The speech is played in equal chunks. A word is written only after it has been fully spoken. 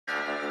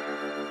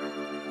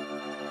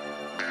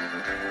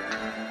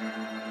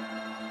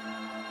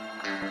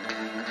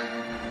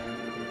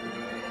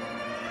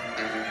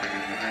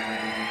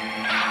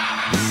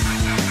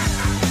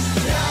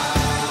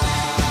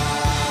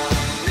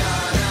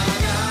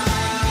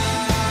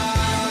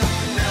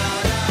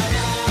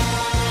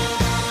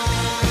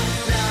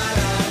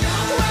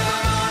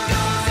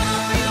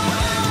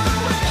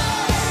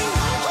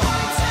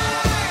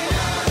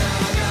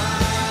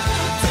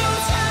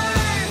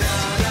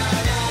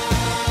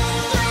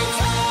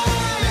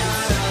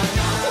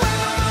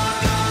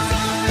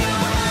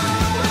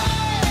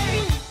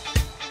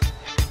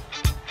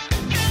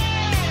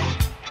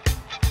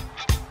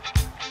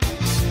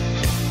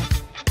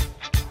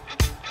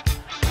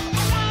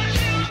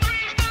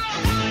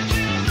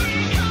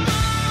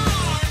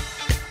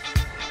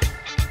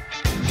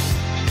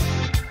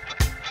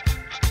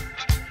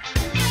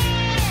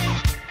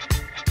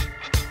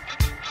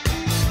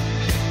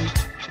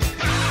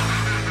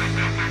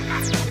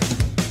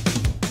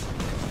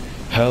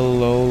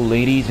Hello,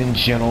 ladies and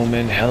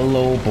gentlemen.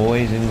 Hello,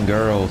 boys and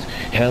girls.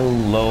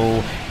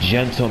 Hello,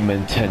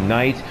 gentlemen.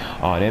 Tonight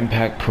on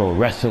Impact Pro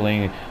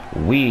Wrestling,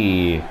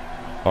 we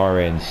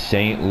are in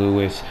St.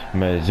 Louis,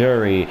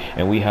 Missouri,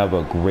 and we have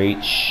a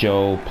great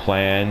show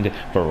planned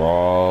for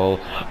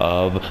all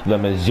of the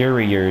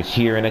Missouriers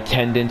here in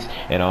attendance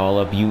and all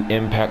of you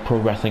Impact Pro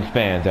Wrestling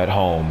fans at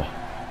home.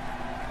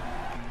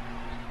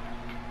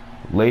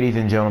 Ladies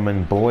and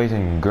gentlemen, boys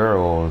and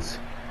girls,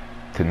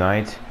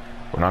 tonight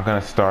we're not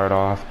going to start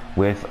off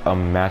with a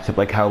matchup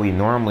like how we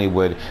normally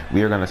would.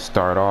 We are going to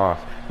start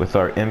off with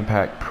our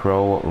Impact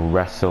Pro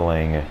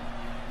Wrestling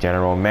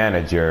General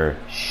Manager,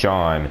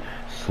 Sean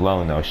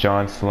Sloan. Now,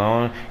 Sean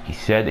Sloan, he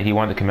said that he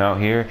wanted to come out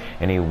here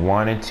and he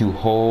wanted to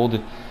hold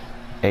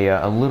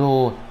a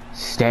little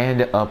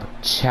stand-up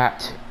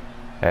chat,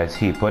 as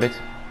he put it.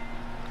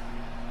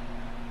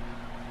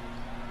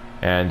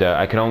 And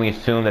I can only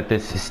assume that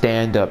this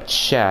stand-up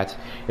chat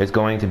is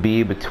going to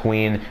be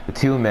between the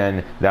two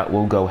men that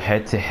will go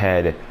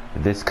head-to-head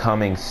this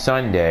coming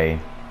Sunday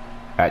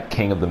at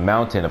King of the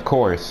Mountain, of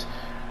course,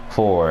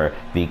 for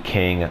the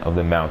King of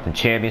the Mountain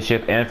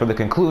Championship and for the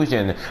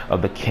conclusion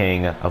of the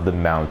King of the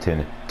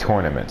Mountain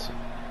tournament.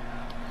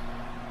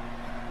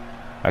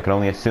 I can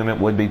only assume it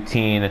would be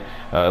between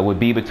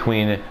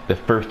the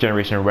first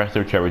generation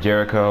wrestler Trevor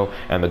Jericho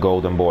and the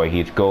Golden Boy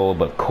Heath Gold,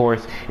 but of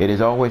course it is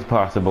always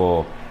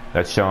possible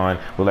that Sean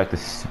would like to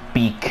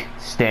speak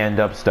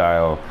stand-up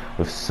style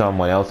with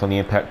someone else on the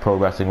Impact Pro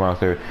Wrestling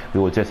roster. We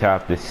will just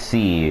have to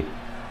see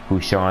who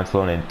Sean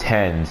Sloan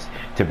intends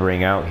to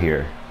bring out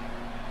here.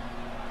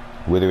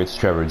 Whether it's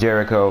Trevor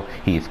Jericho,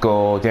 Heath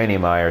Gold, Danny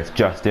Myers,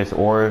 Justice,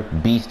 or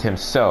Beast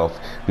himself,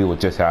 we will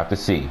just have to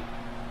see.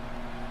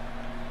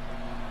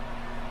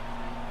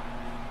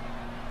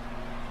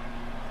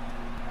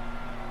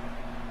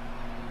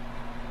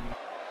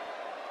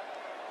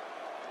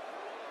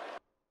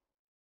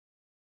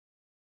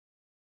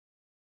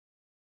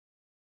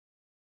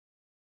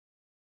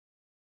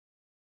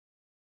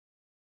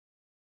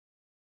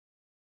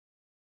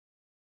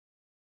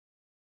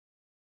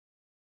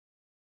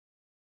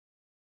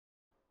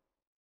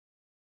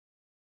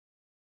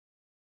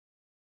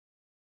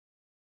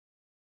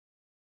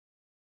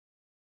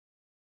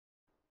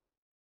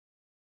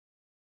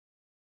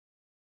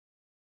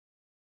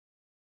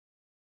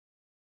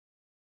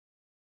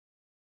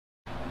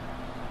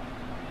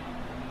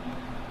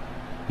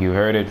 You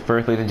heard it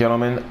first, ladies and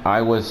gentlemen.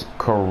 I was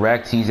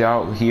correct. He's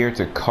out here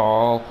to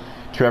call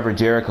Trevor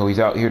Jericho. He's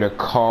out here to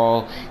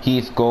call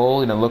Heath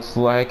Gold. And it looks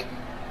like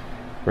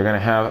we're going to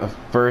have,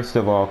 first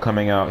of all,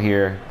 coming out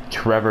here,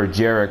 Trevor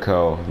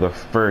Jericho, the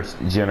first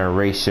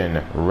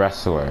generation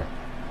wrestler.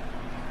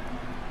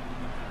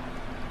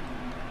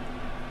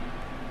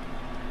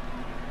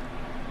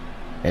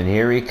 And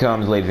here he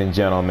comes, ladies and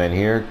gentlemen.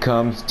 Here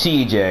comes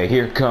TJ.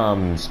 Here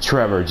comes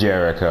Trevor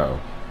Jericho.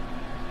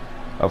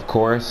 Of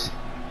course,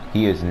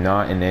 he is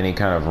not in any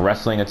kind of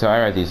wrestling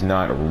attire, as he's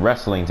not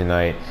wrestling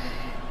tonight.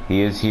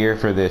 He is here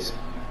for this,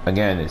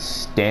 again,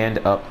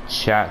 stand-up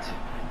chat,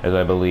 as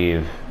I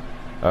believe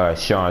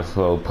Sean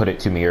Sloan put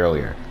it to me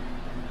earlier.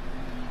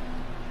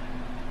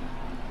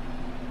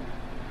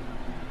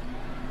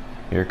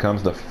 Here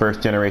comes the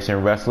first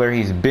generation wrestler.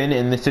 He's been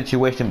in this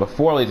situation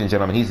before, ladies and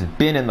gentlemen. He's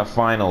been in the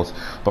finals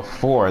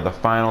before. The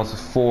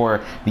finals for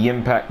the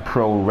Impact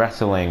Pro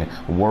Wrestling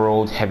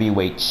World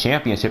Heavyweight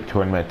Championship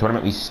tournament.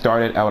 Tournament we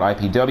started out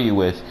IPW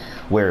with,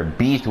 where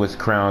Beast was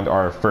crowned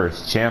our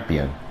first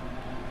champion.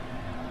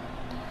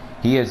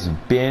 He has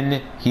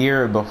been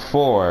here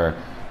before.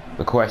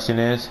 The question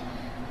is,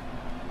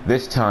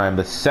 this time,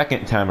 the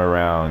second time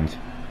around,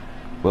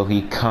 will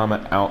he come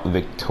out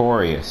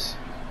victorious?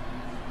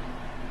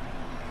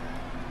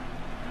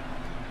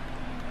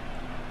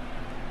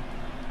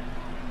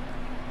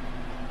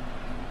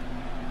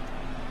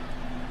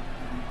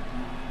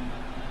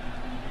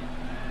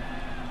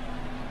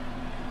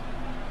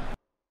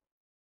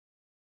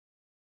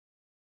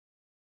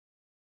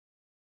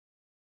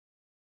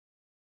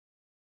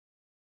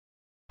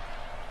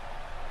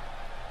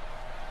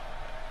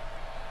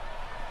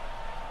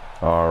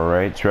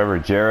 Alright, Trevor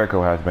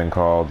Jericho has been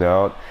called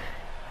out.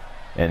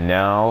 And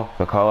now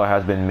the call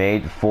has been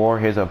made for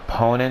his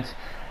opponent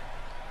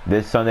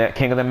this Sunday at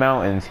King of the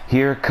Mountains.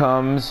 Here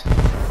comes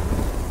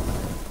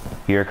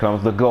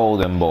the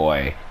Golden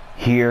Boy.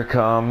 Here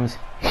comes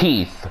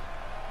Heath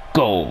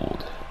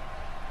Gold.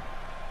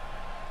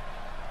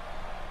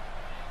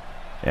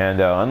 And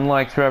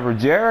unlike Trevor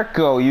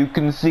Jericho, you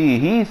can see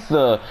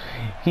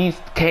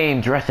Heath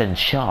came dressing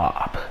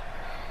sharp.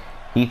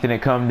 Heath didn't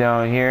come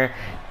down here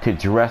to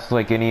dress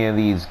like any of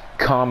these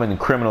common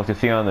criminals you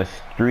see on the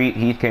street.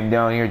 Heath came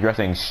down here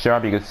dressing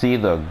sharp. You can see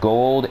the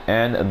gold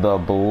and the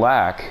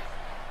black.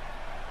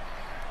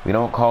 We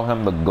don't call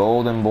him the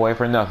Golden Boy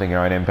for nothing here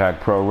on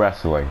Impact Pro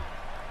Wrestling.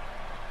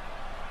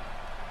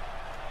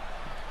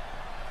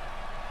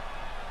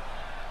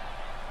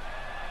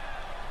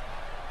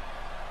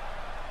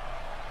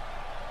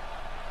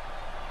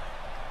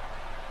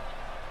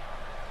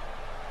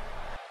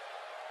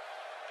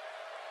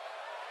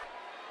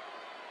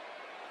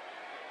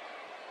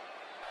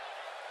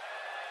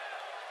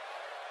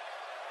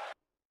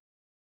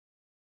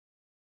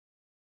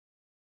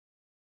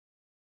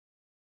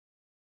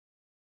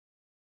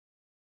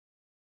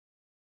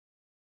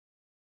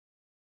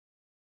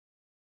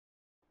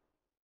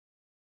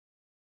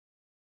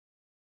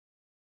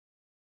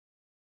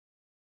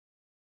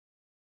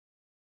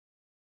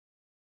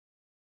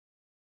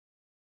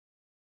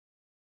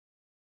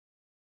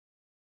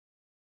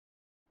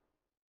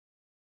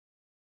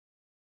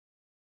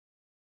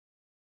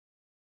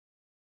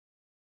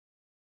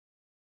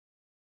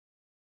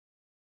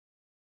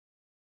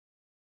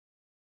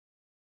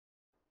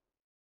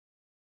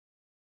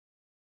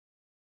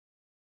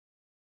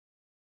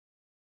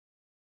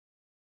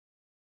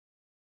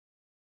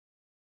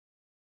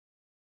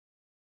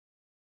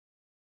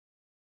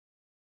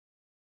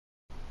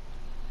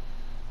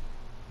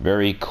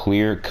 Very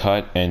clear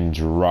cut and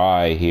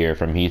dry here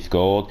from Heath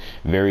Gold.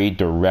 Very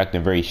direct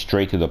and very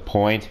straight to the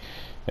point.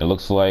 It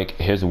looks like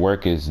his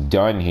work is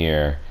done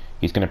here.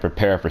 He's going to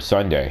prepare for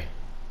Sunday.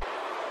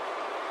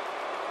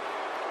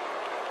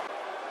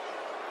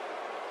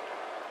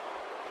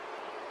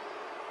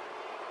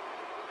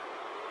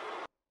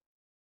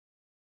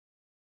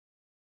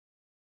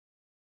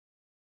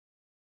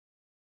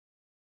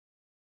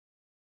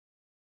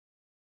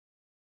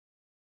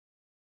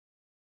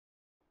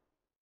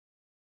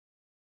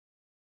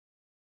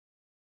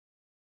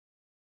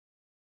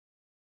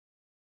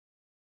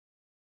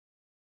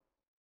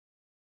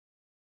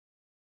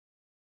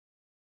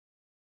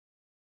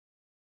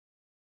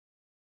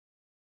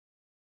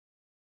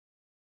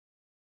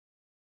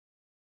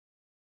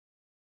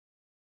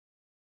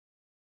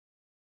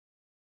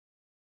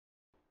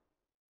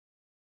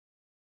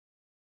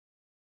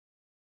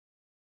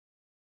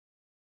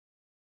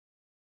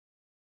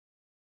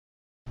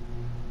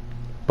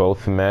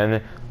 Both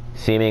men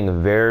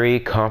seeming very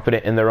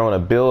confident in their own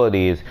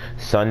abilities.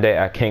 Sunday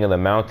at King of the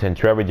Mountain,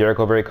 Trevor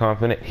Jericho very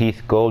confident,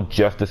 Heath Gold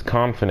just as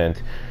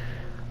confident.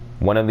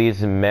 One of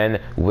these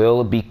men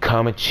will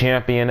become a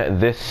champion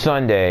this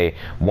Sunday.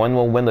 One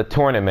will win the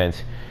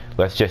tournament.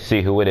 Let's just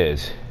see who it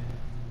is.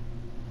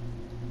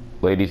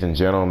 Ladies and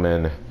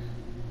gentlemen,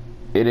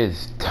 it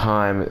is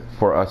time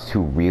for us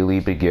to really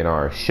begin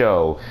our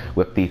show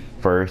with the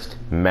first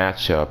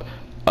matchup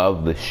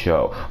of the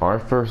show. Our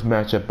first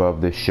matchup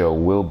of the show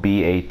will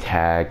be a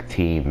tag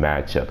team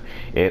matchup.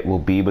 It will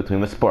be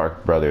between the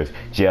Spark brothers,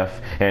 Jeff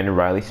and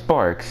Riley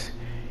Sparks,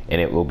 and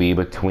it will be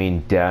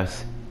between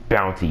Death's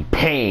Bounty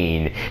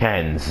Payne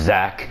and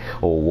Zach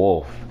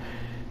Wolf.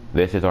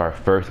 This is our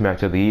first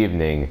match of the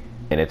evening,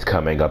 and it's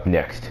coming up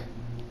next.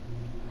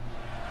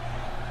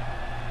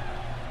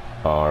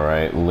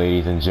 Alright,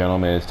 ladies and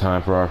gentlemen, it's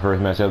time for our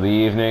first match of the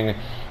evening.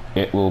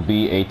 It will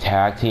be a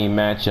tag team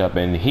matchup,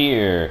 and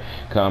here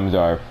comes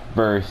our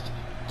first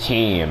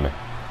team.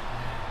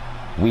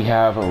 We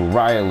have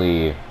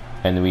Riley,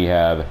 and we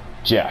have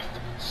Jeff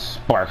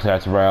Sparks.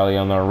 That's Riley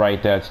on the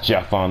right, that's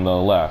Jeff on the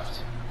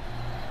left.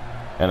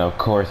 And of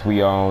course,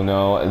 we all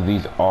know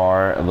these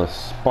are the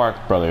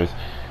Spark brothers.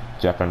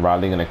 Jeff and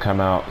Riley are going to come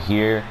out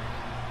here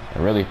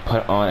and really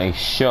put on a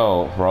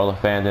show for all the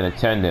fans in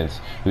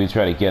attendance. We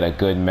try to get a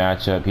good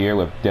matchup here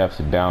with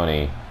Death's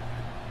Bounty.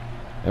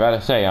 I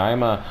gotta say,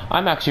 I'm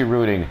actually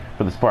rooting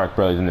for the Spark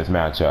brothers in this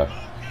matchup.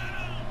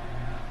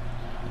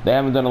 They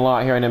haven't done a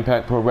lot here in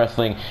Impact Pro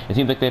Wrestling. It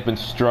seems like they've been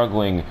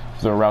struggling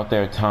throughout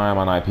their time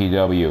on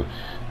IPW.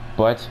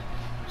 But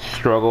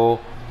struggle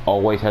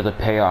always has a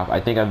payoff.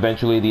 I think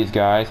eventually these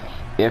guys,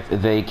 if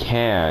they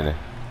can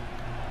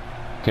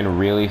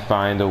really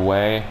find a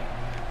way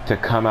to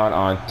come out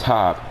on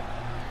top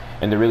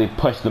and to really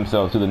push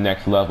themselves to the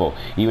next level,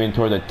 even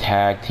toward the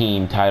tag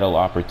team title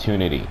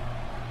opportunity.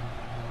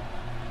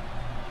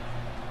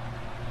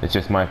 It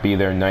just might be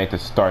their night to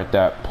start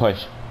that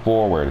push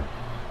forward.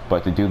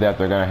 But to do that,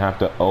 they're going to have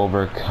to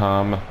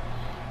overcome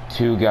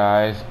two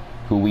guys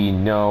who we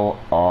know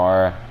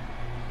are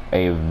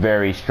a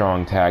very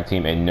strong tag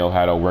team and know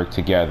how to work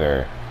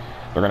together.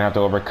 They're going to have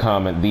to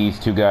overcome these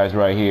two guys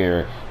right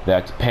here.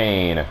 That's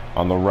Payne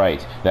on the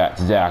right.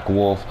 That's Zach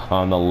Wolf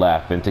on the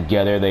left. And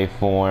together they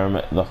form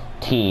the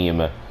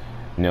team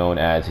known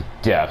as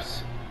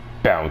Death's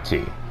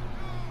Bounty.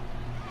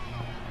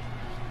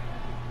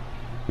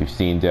 We've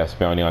seen Death's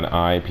Bounty on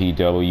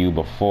IPW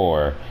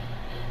before,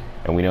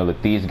 and we know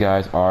that these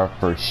guys are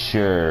for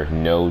sure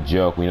no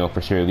joke. We know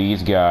for sure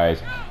these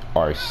guys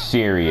are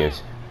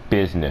serious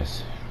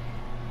business.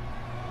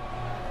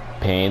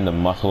 Payne, the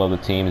muscle of the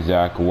team,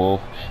 Zach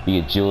Wolf, the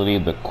agility,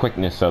 the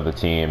quickness of the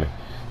team.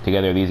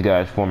 Together these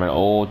guys form an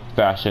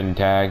old-fashioned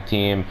tag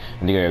team,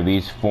 and together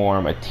these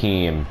form a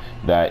team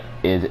that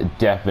is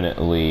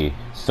definitely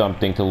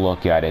something to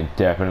look at and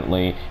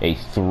definitely a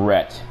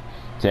threat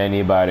to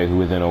anybody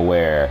who isn't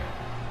aware.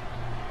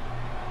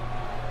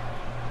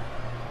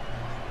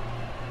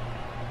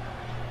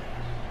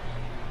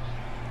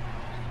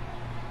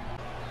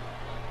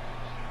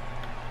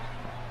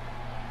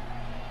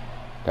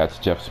 That's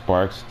Jeff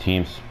Sparks,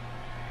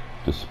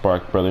 the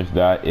Spark brothers.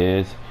 That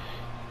is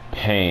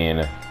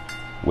Payne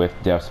with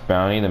Death's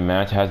Bounty. The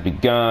match has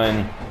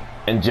begun,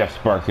 and Jeff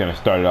Sparks going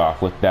to start it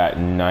off with that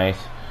nice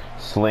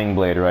sling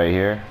blade right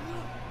here.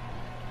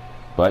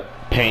 But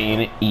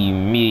Payne,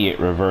 immediate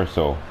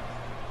reversal.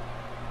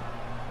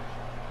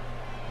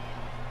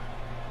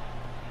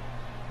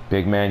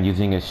 Big man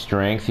using his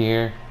strength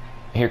here.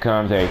 Here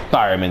comes a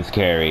fireman's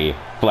carry,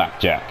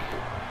 flapjack.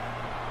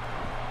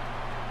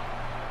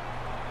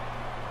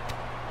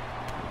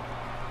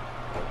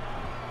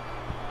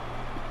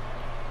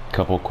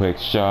 Couple quick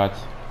shots.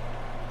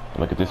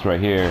 Look at this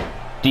right here.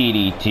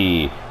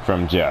 DDT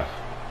from Jeff.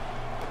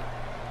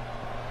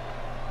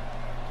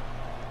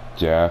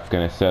 Jeff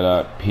gonna set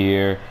up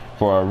here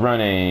for a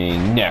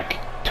running neck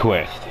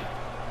twist.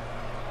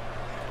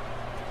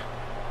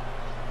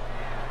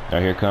 Now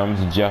here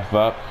comes Jeff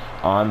up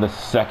on the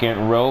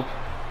second rope.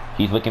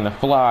 He's looking to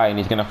fly, and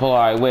he's gonna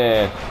fly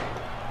with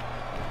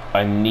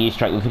A knee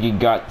strike. Looks like he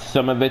got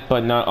some of it,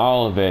 but not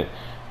all of it.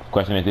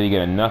 Question is, did he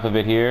get enough of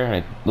it here? And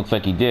it looks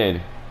like he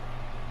did.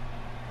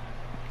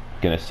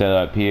 Gonna set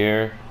up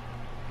here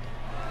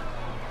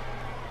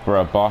for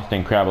a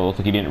Boston Crab. It looks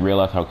like he didn't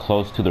realize how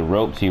close to the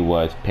ropes he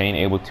was. Payne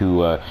able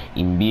to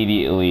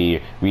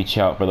immediately reach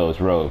out for those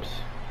ropes.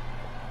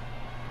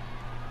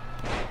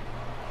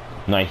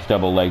 Nice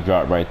double leg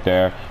drop right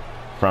there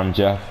from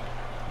Jeff.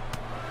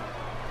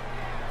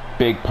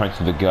 Big punch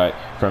to the gut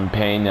from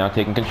Payne. Now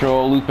taking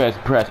control. Lopez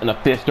press and the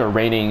fists are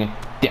raining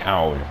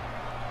down.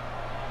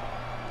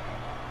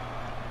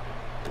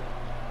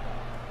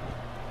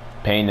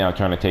 Payne now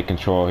trying to take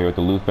control here with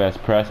the Lopez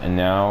press, and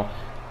now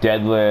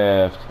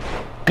deadlift,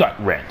 gut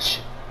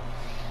wrench.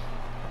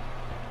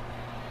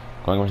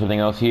 Going for something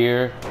else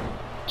here.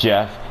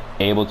 Jeff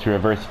able to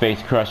reverse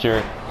face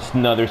crusher,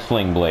 another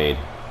sling blade.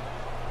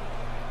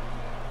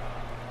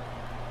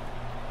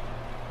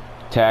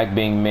 Tag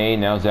being made,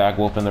 now Zach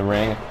Wolf in the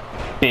ring.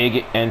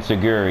 Big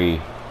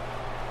enziguri.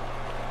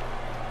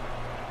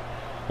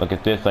 Look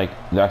at this, like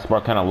Zach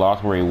Spark kind of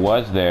lost where he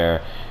was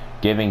there,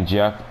 giving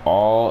Jeff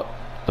all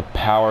the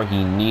power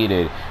he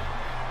needed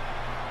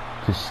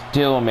to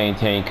still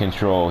maintain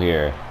control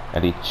here.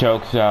 And he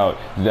chokes out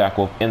Zach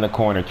Wolf in the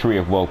corner, tree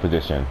of woe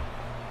position.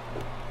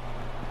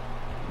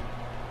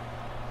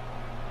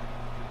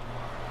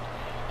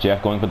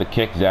 Jeff going for the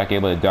kick, Zach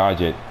able to dodge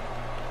it.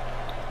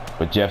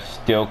 But Jeff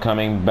still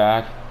coming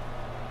back.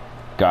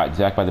 Got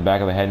Zach by the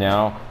back of the head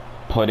now,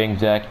 putting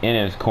Zach in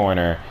his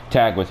corner.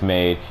 Tag was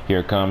made.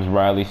 Here comes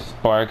Riley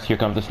Sparks. Here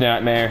comes the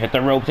Snapmare. Hit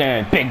the ropes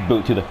and big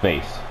boot to the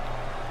face.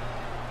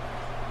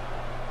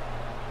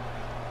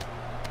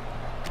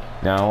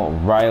 Now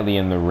Riley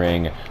in the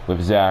ring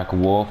with Zach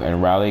Wolf,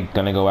 and Riley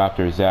gonna go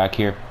after Zach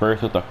here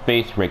first with the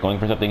face rake, going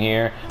for something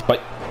here,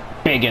 but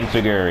big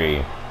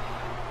enziguri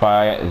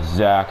by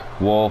Zach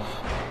Wolf.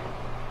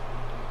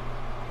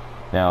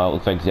 Now it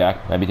looks like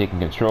Zach might be taking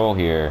control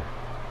here.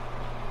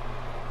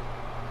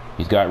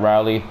 He's got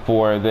Riley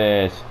for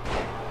this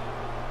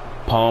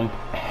pump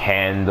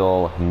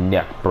handle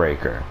neck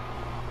breaker.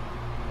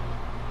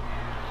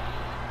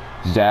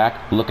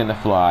 Zach looking to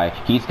fly.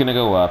 He's gonna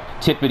go up,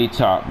 tippity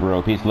top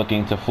rope. He's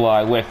looking to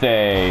fly with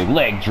a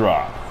leg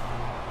drop.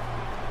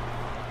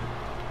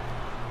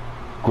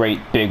 Great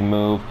big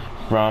move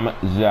from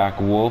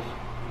Zach Wolf.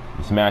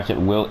 This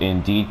matchup will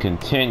indeed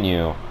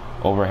continue.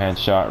 Overhand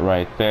shot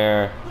right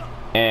there.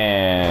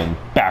 And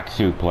back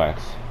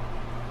suplex.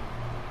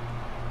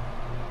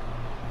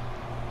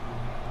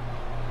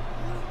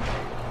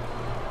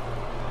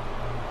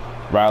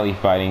 Riley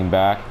fighting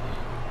back.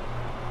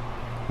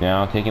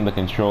 Now taking the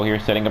control here,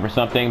 setting up for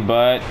something,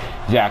 but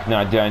Zach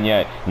not done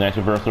yet. Nice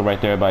reversal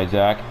right there by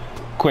Zach.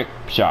 Quick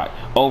shot,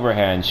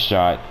 overhand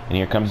shot, and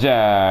here comes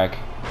Zach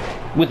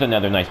with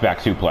another nice back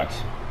suplex.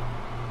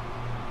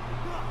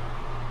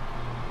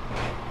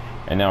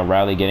 And now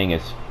Riley getting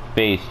his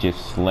face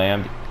just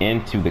slammed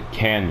into the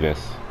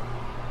canvas.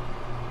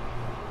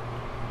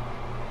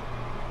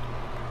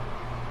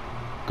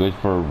 Good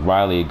for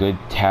Riley, good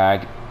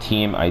tag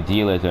team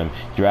idealism,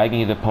 dragging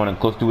his opponent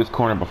close to his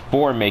corner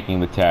before making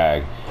the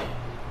tag.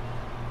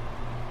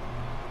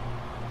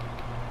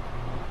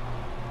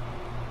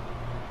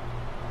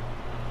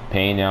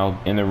 Payne now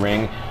in the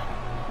ring,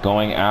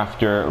 going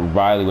after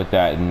Riley with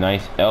that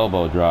nice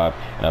elbow drop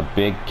and a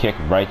big kick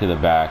right to the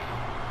back.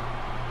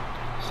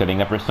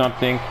 Setting up for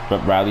something,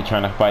 but Riley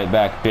trying to fight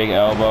back. Big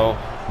elbow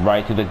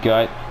right to the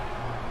gut.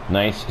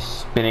 Nice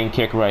spinning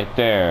kick right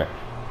there.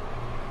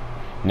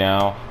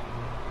 Now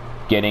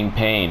getting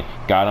Payne.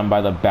 Got him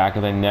by the back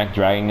of the neck,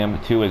 dragging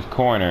him to his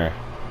corner.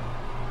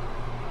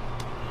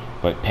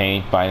 But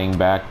Payne fighting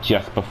back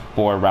just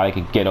before Riley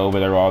could get over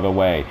there all the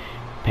way.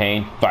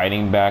 Payne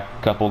fighting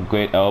back, couple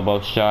great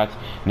elbow shots.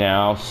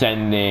 Now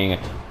sending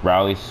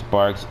Riley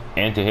Sparks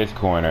into his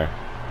corner.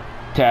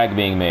 Tag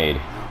being made.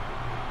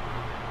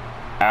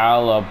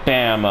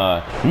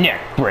 Alabama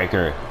neck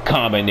breaker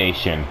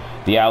combination.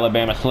 The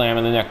Alabama slam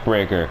and the neck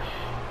breaker.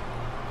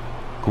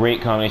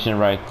 Great combination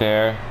right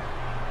there.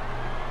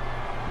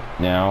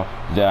 Now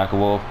Zach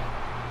Wolf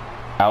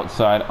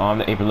outside on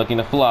the apron looking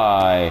to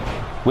fly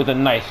with a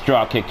nice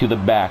drop kick to the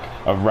back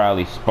of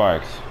Riley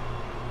Sparks.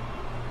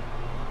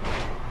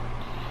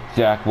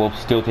 Zach Wolf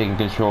still taking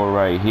control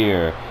right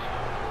here.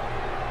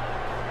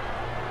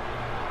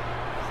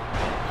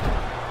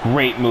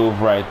 Great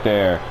move right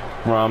there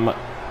from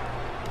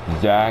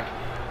Zach.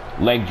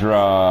 Leg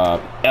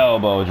drop,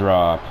 elbow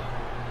drop,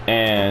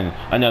 and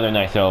another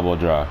nice elbow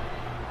drop.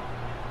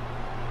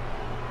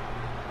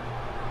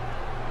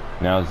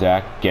 Now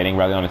Zach getting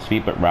Riley on his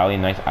feet, but Riley,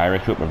 nice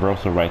Irish whip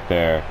reversal right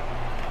there.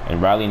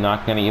 And Riley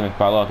not going to even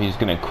follow up. He's just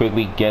going to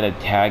quickly get a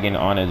tag in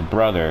on his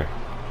brother.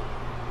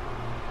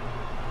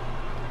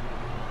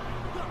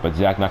 But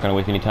Zach not going to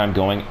waste any time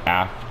going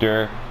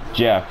after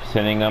Jeff,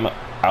 sending him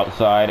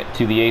outside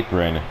to the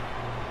apron.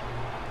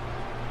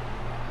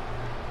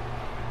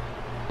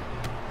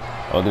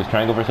 Oh, there's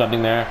trying to go for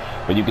something there,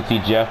 but you can see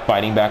Jeff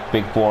fighting back,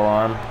 big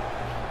forearm.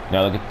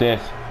 Now look at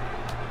this.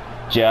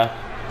 Jeff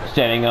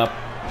setting up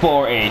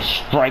for a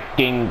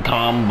striking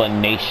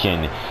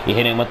combination. He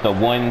hit him with the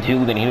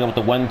 1-2, then he hit him with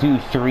the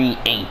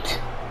 1-2-3-8.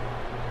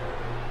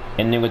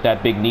 And then with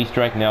that big knee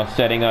strike, now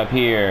setting up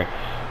here.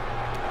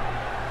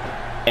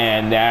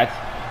 And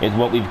that is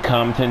what we've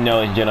come to know,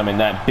 ladies and gentlemen.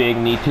 That big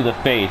knee to the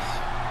face.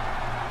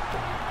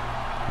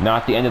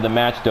 Not the end of the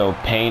match, though.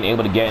 Payne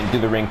able to get into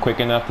the ring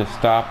quick enough to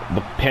stop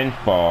the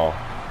pinfall.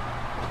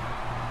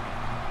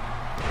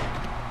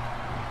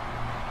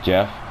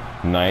 Jeff,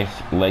 nice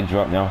leg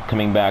drop. Now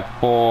coming back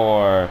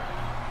for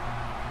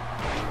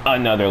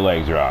another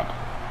leg drop.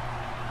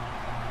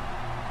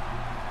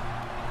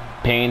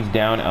 Payne's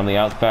down on the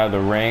outside of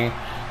the ring.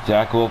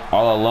 Zach Wolf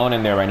all alone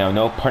in there right now.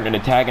 No partner to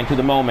tag into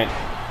the moment.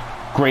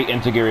 Great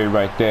integrity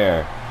right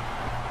there.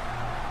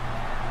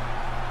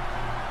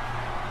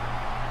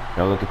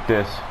 Now look at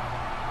this.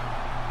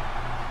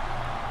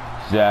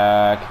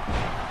 Zach.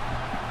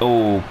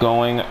 Oh,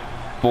 going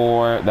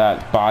for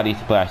that body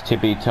splash,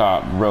 tippy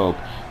top rope.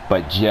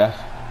 But Jeff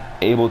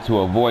able to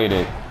avoid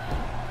it.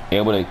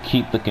 Able to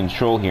keep the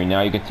control here.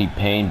 Now you can see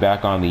Payne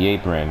back on the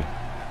apron.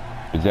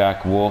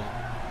 Zach Wolf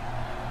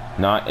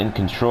not in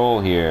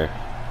control here.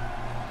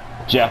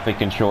 Jeff in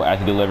control as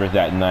he delivers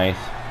that nice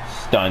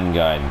stun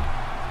gun.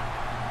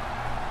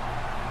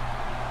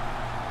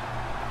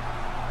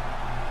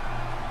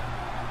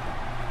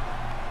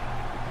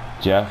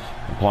 Jeff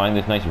applying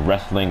this nice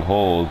wrestling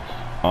hold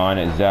on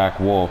Zach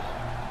Wolf.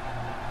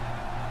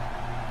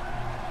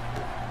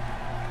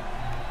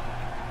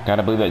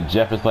 Gotta believe that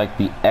Jeff is like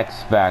the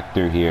X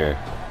factor here.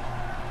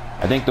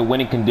 I think the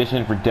winning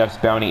condition for Jeff's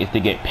bounty is to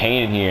get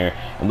Payne in here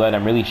and let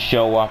him really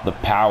show off the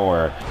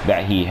power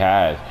that he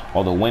has.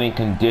 While the winning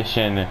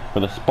condition for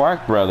the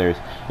Spark Brothers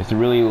is to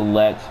really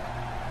let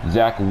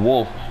Zach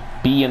Wolf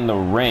be in the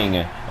ring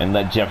and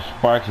let Jeff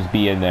Sparks just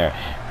be in there.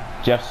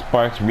 Jeff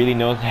Sparks really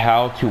knows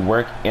how to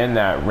work in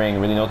that ring,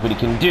 really knows what he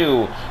can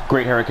do.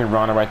 Great Hurricane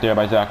Rana right there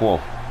by Zach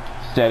Wolf.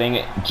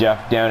 Setting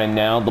Jeff down, and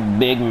now the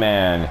big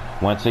man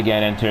once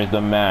again enters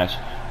the match.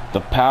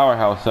 The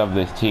powerhouse of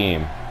this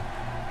team.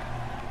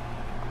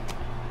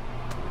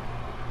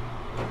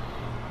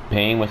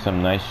 Payne with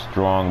some nice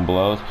strong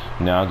blows.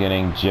 Now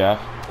getting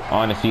Jeff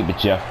on his feet, but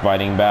Jeff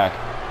fighting back.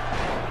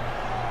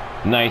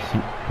 Nice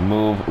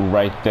move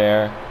right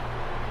there.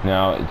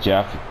 Now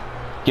Jeff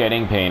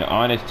getting Payne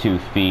on his 2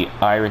 feet.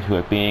 Irish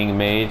whip being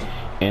made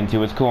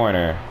into his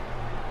corner.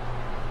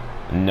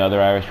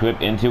 Another Irish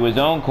whip into his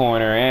own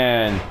corner,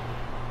 and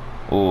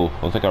ooh,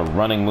 looks like a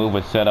running move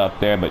was set up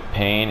there, but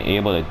Payne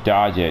able to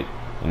dodge it.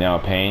 Now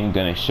Payne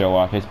gonna show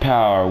off his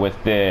power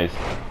with this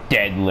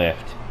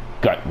deadlift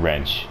gut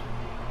wrench.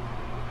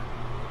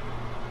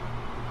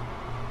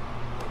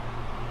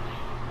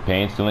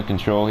 Payne still in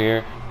control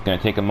here.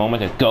 Gonna take a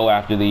moment to go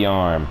after the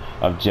arm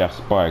of Jeff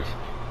Sparks.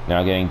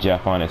 Now getting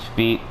Jeff on his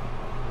feet.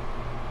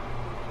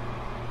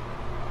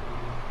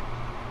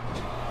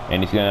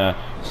 And he's gonna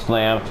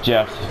slam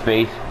Jeff's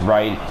face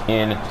right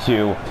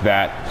into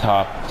that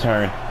top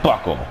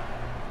turnbuckle.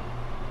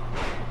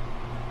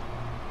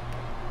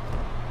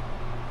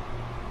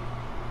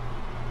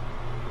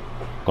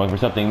 Going for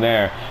something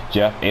there.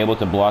 Jeff able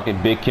to block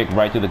it. Big kick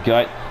right to the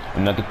gut.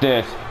 And look at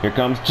this. Here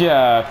comes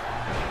Jeff.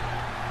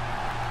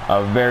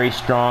 A very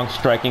strong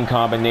striking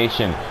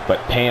combination. But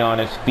Payne on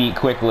his feet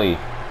quickly.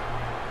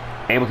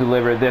 Able to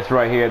deliver this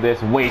right here.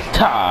 This waist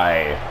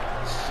tie.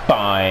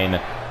 Spine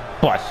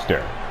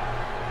buster.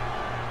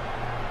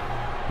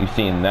 You've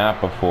seen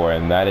that before,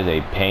 and that is a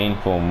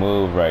painful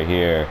move right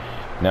here.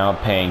 Now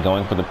Payne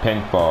going for the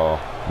pinfall.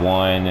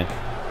 1,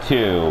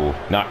 2,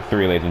 not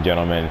 3, ladies and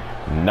gentlemen,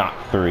 not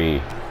 3.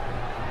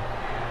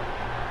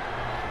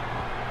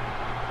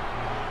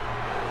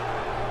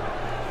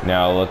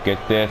 Now look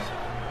at this.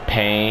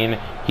 Payne,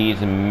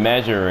 he's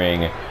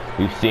measuring.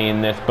 We've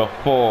seen this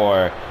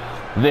before.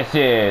 This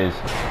is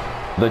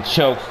the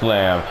choke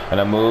slam,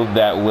 and a move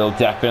that will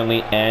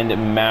definitely end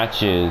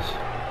matches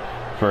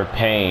for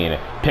Payne.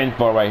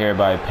 Pinfall right here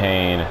by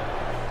Payne.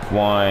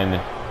 1,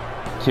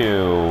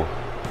 2,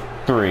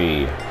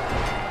 3.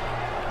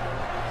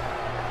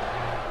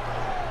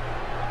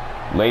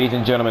 Ladies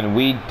and gentlemen,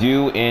 we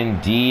do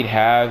indeed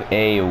have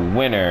a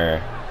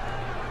winner.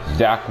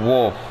 Zach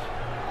Wolf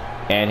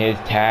and his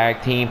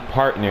tag team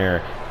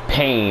partner,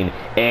 Payne,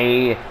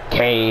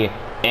 a.k.a.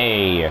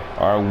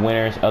 our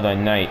winners of the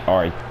night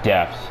are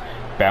Death's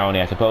Bounty.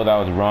 I suppose I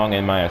was wrong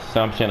in my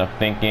assumption of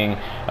thinking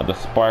of the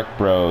Spark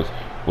Bros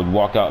would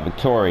walk out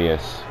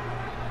victorious.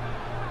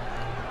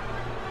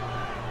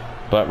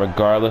 But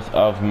regardless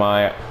of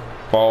my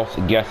false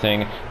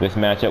guessing, this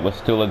matchup was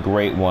still a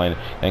great one,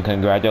 and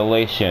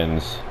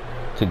congratulations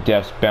to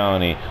Death's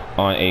Bounty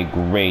on a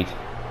great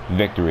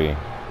victory.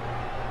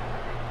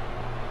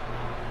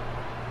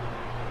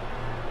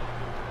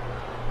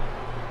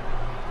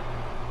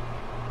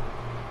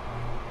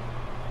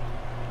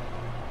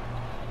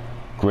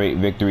 Great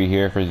victory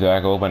here for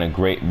Zach Wolf and a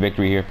great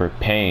victory here for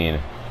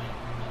Payne.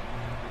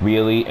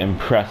 Really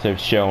impressive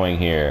showing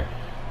here.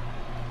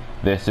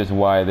 This is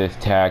why this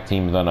tag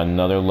team is on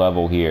another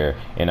level here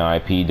in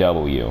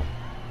IPW.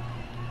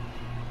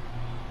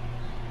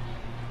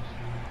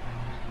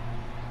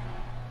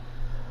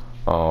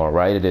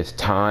 Alright, it is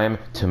time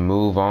to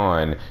move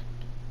on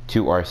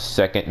to our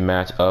second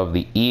match of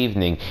the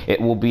evening.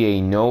 It will be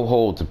a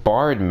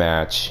no-holds-barred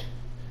match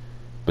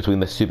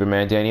between the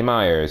Superman Danny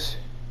Myers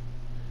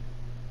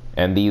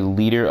and the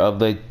leader of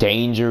the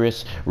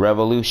Dangerous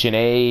Revolution,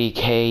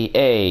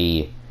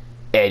 aka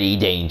Eddie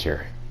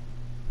Danger.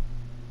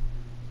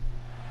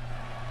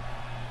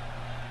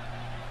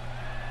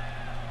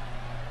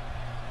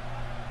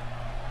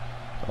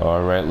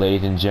 Alright,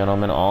 ladies and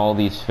gentlemen, all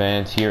these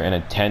fans here in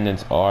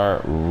attendance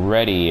are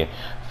ready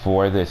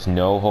for this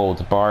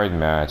no-holds-barred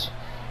match.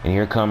 And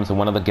here comes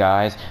one of the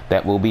guys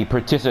that will be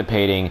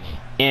participating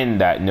in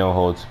that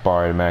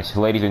no-holds-barred match.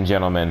 Ladies and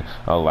gentlemen,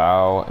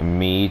 allow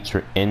me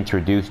to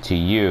introduce to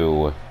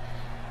you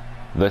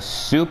the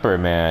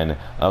Superman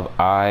of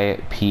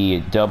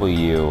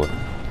IPW.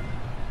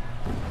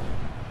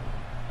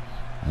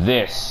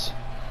 This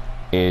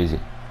is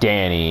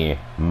Danny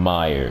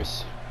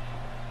Myers.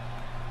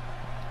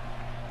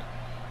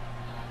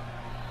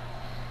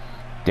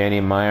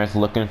 Danny Myers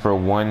looking for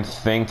one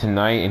thing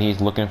tonight, and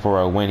he's looking for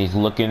a win. He's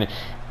looking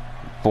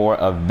for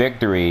a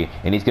victory,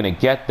 and he's going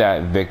to get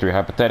that victory,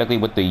 hypothetically,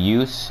 with the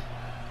use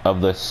of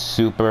the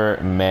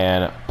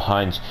Superman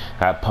punch.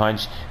 That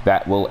punch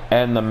that will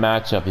end the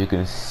matchup. You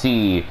can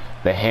see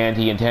the hand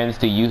he intends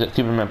to use that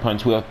Superman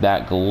punch with,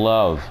 that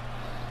glove.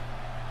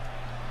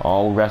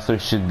 All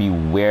wrestlers should be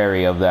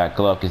wary of that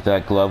glove, because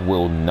that glove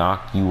will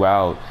knock you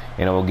out,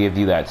 and it will give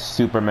you that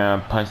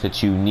Superman punch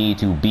that you need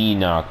to be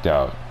knocked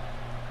out.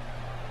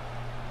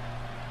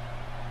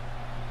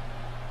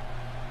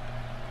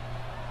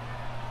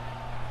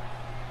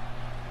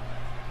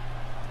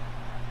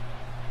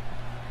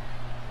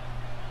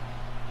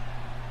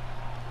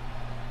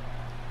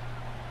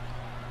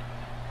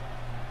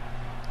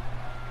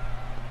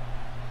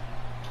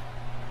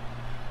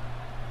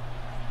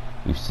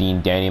 We've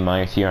seen Danny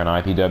Myers here on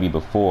IPW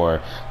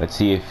before. Let's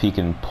see if he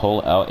can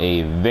pull out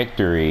a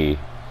victory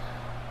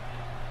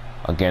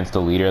against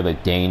the leader of the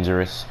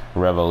Dangerous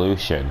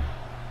Revolution.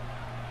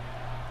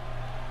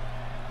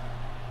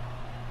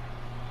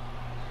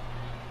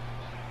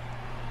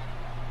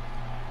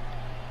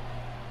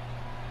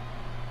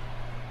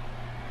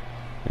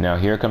 Now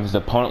here comes his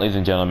opponent, ladies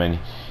and gentlemen.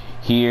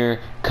 Here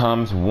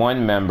comes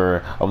one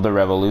member of the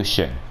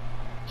Revolution.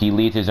 He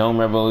leads his own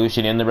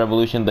revolution in the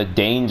revolution. The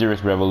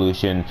Dangerous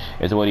Revolution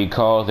is what he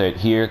calls it.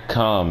 Here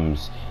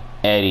comes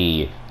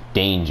Eddie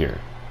Danger.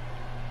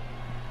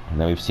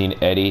 Now we've seen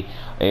Eddie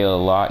a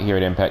lot here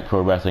at Impact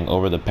Pro Wrestling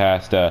over the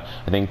past, I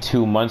think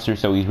 2 months or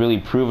so. He's really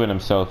proven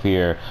himself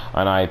here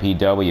on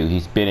IPW.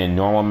 He's been in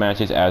normal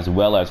matches as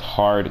well as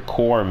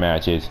hardcore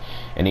matches,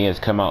 and he has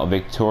come out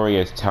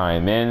victorious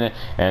time in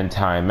and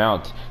time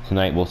out.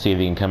 Tonight we'll see if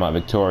he can come out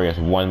victorious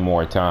one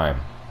more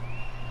time.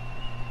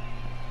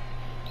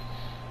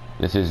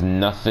 This is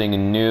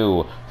nothing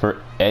new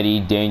for Eddie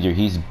Danger.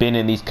 He's been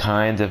in these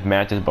kinds of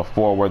matches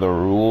before where the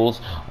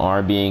rules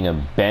are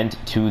being bent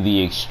to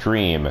the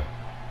extreme.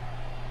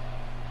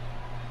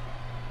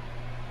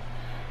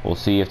 We'll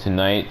see if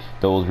tonight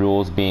those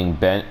rules being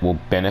bent will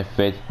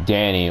benefit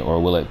Danny,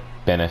 or will it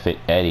benefit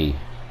Eddie.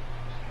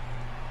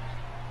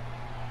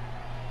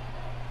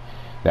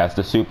 That's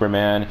the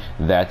Superman.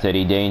 That's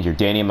Eddie Danger.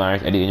 Danny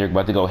Myers, Eddie Danger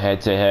about to go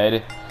head to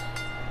head.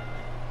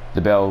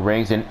 The bell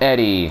rings, and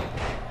Eddie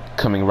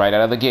coming right out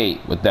of the gate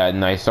with that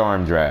nice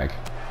arm drag.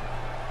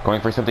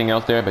 Going for something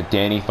else there, but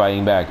Danny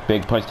fighting back.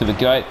 Big punch to the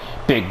gut,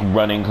 big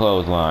running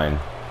clothesline.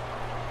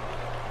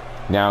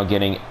 Now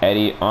getting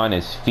Eddie on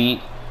his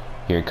feet.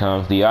 Here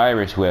comes the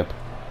Irish whip.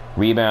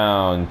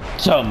 Rebound,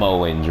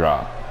 Samoan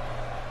drop.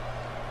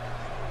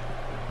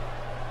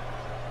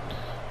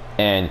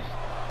 And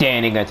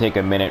Danny gonna take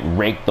a minute,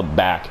 rake the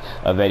back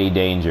of Eddie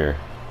Danger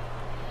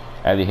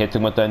as he hits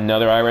him with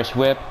another Irish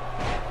whip.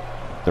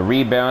 The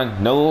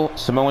rebound, no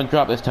Samoan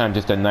drop this time,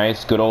 just a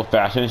nice, good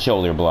old-fashioned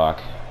shoulder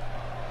block.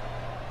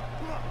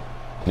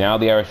 Now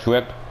the Irish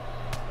whip,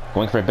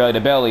 going for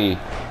belly-to-belly.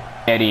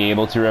 Eddie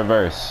able to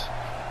reverse.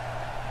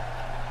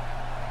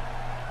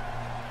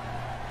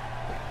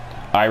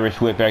 Irish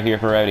whip back here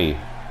for Eddie.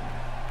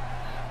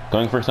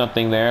 Going for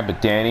something there,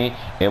 but Danny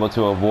able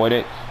to avoid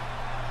it.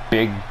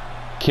 Big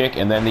kick,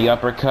 and then the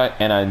uppercut,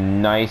 and a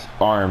nice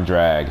arm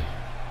drag.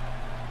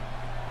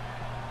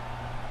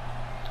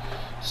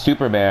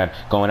 Superman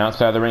going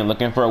outside the ring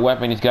looking for a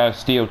weapon. He's got a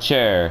steel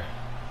chair.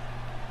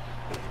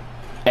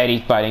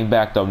 Eddie fighting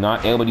back though,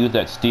 not able to use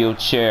that steel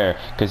chair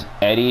because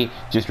Eddie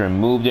just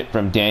removed it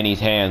from Danny's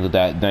hands with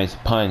that nice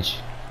punch.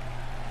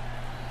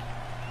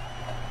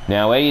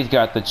 Now Eddie's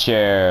got the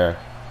chair,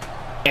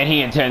 and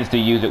he intends to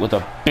use it with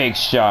a big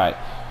shot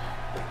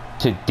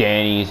to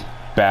Danny's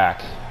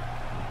back.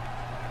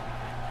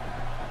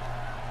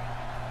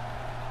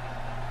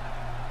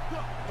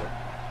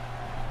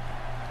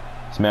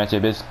 This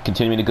matchup is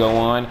continuing to go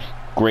on.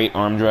 Great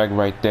arm drag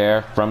right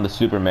there from the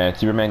Superman.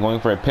 Superman going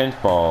for a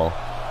pinfall.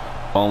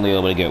 Only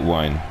able to get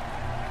one.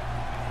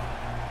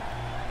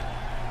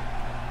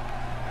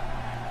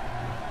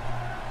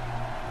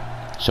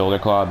 Shoulder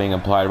claw being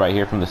applied right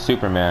here from the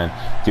Superman.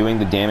 Doing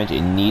the damage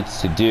it needs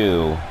to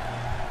do.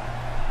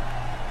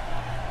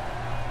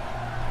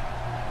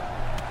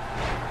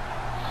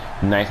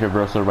 Nice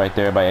reversal right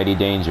there by Eddie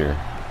Danger.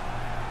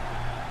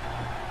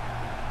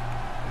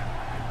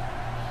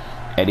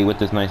 Eddie with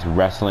this nice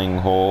wrestling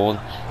hold.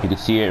 You can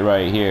see it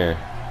right here.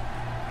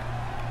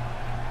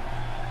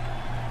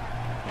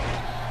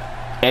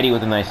 Eddie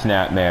with a nice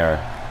snapmare.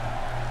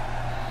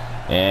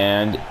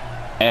 And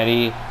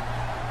Eddie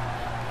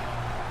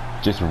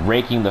just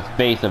raking the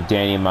face of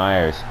Danny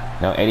Myers.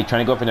 Now Eddie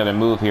trying to go for another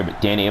move here,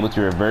 but Danny able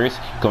to reverse,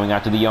 going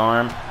after the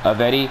arm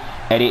of Eddie.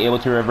 Eddie able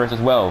to reverse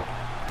as well.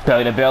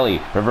 Belly to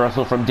belly,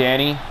 reversal from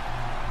Danny.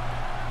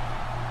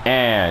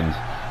 And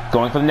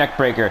going for the neck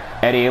breaker.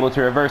 Eddie able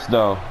to reverse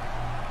though.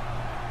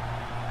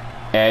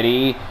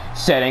 Eddie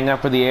setting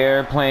up for the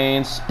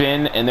airplane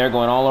spin, and they're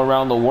going all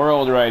around the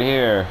world right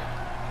here.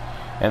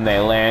 And they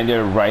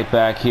landed right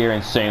back here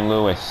in St.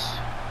 Louis.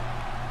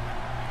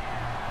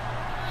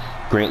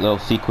 Great little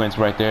sequence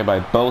right there by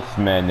both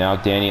men. Now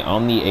Danny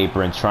on the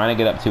apron trying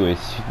to get up to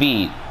his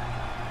feet.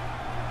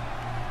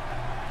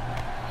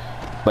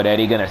 But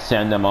Eddie gonna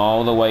send them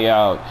all the way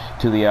out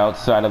to the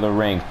outside of the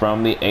ring.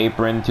 From the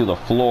apron to the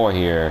floor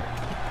here.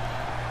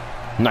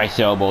 Nice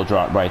elbow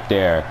drop right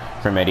there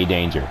from Eddie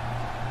Danger.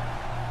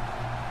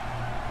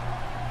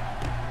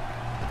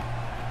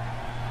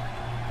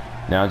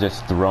 Now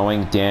just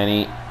throwing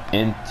Danny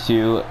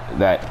into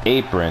that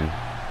apron.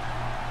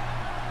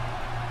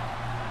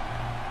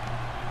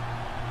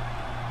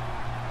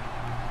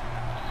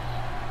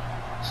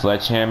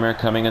 Sledgehammer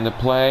coming into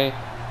play,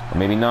 or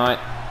maybe not.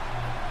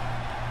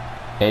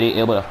 Eddie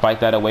able to fight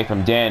that away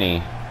from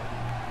Danny.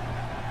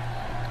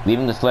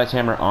 Leaving the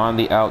sledgehammer on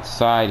the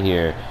outside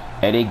here.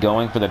 Eddie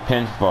going for the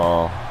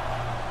pinfall.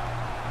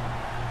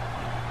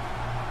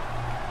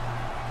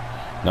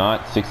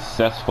 Not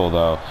successful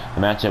though.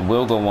 The matchup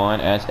will go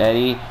on as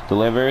Eddie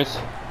delivers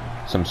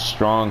some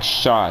strong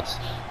shots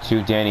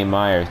to Danny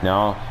Myers.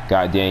 Now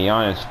got Danny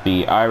on his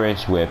feet.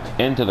 Irish whip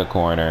into the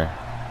corner.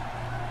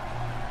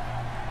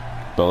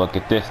 But look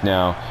at this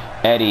now.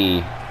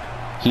 Eddie,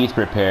 he's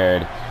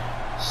prepared.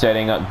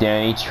 Setting up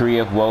Danny, tree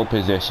of woe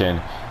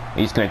position.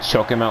 He's going to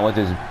choke him out with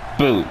his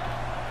boot.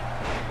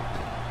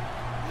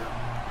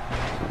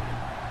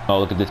 Oh,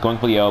 look at this. Going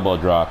for the elbow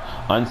drop.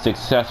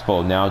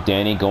 Unsuccessful. Now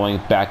Danny going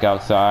back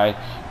outside.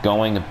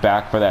 Going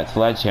back for that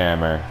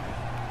sledgehammer.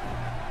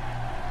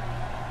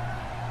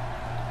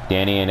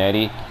 Danny and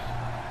Eddie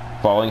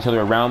following each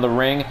other around the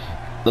ring.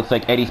 Looks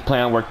like Eddie's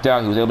plan worked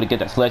out. He was able to get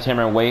that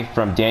sledgehammer away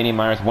from Danny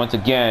Myers once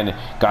again.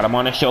 Got him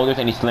on his shoulders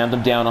and he slammed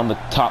him down on the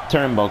top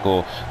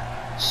turnbuckle.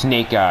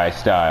 Snake Eye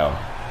style.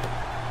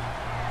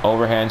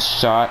 Overhand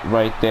shot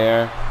right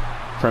there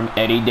from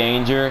Eddie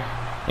Danger.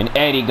 And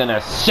Eddie gonna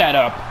set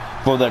up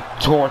for the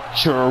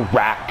torture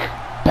rack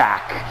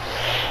back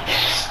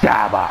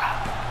stabber.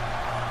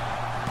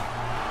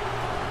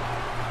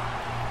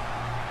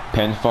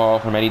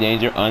 Pinfall from Eddie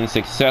Danger,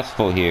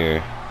 unsuccessful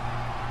here.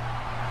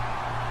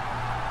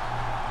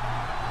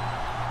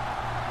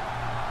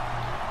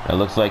 It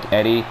looks like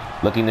Eddie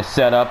looking to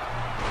set up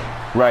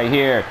right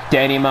here.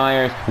 Danny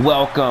Myers,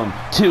 welcome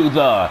to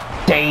the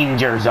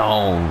Danger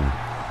Zone.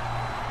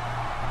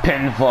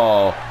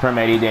 Pinfall from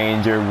Eddie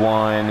Danger,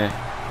 1,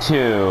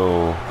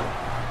 2,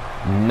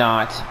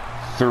 not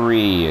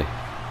 3.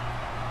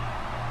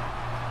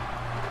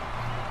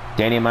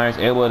 Danny Myers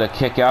able to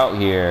kick out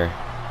here.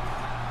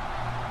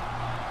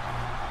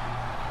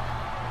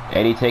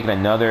 Eddie taking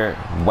another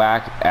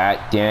whack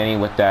at Danny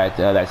with that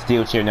that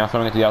steel chair. Now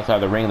throwing it to the outside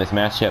of the ring. This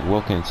matchup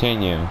will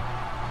continue.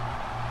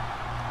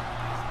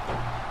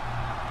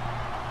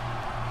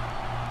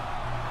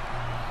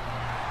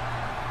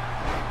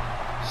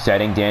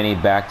 Setting Danny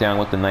back down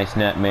with the nice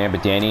snapmare,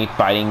 but Danny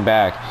fighting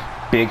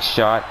back. Big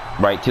shot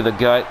right to the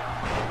gut.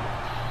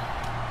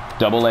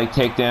 Double leg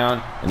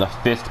takedown, and the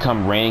fist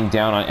come raining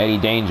down on Eddie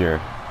Danger.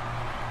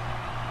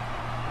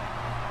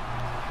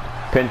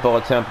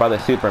 Pinfall attempt by the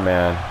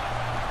Superman.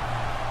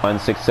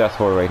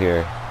 Unsuccessful right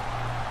here.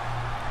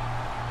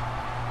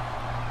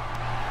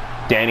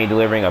 Danny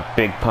delivering a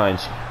big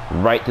punch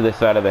right to the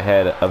side of the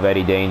head of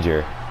Eddie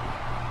Danger.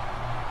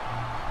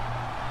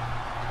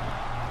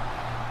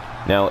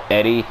 Now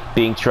Eddie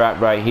being trapped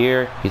right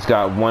here. He's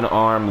got one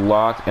arm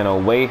locked and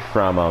away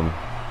from him.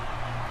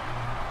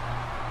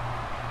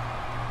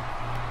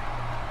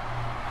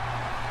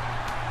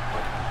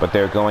 But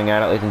they're going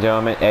at it, ladies and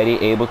gentlemen. Eddie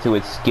able to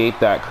escape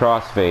that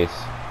crossface.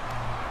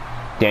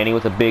 Danny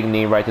with a big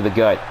knee right to the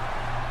gut.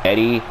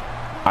 Eddie,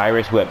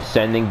 Irish whip,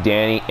 sending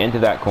Danny into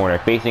that corner,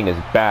 facing his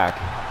back.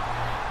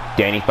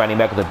 Danny fighting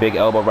back with a big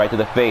elbow right to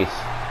the face.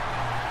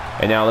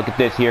 And now look at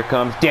this. Here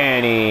comes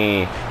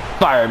Danny.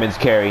 Fireman's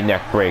carry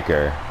neck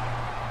breaker.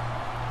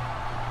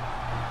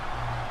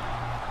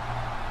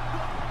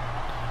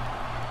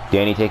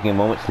 Danny taking a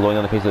moment, slowing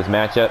down the pace of this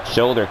matchup.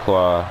 Shoulder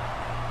claw.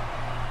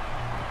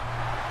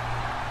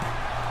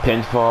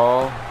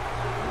 Pinfall.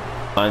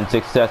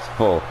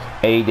 Unsuccessful.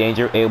 Eddie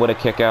Danger able to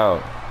kick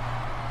out.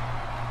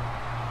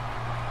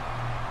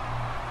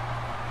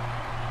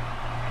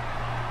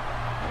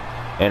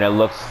 And it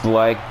looks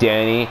like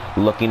Danny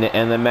looking to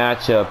end the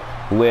matchup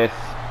with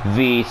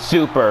the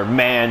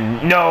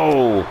Superman.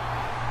 No!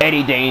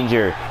 Eddie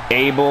Danger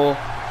able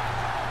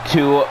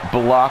to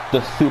block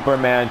the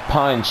Superman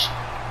punch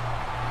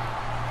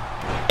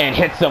and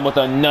hits him with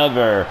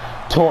another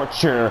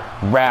torture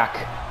rack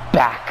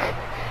back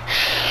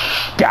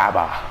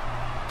stabber.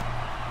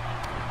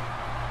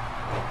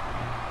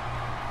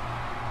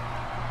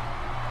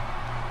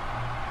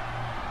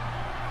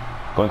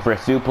 Going for a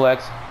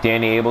suplex,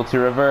 Danny able to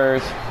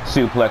reverse,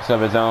 suplex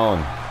of his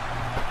own.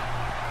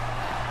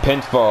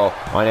 Pinfall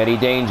on Eddie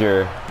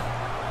Danger.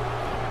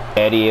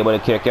 Eddie able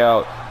to kick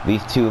out.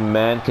 These two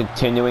men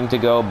continuing to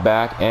go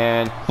back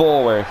and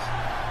forth.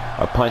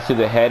 A punch to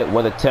the head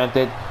was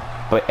attempted,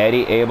 but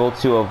Eddie able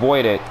to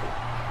avoid it.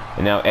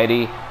 And now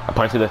Eddie, a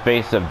punch to the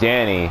face of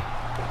Danny.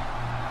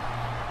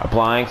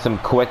 Applying some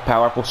quick,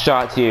 powerful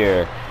shots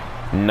here.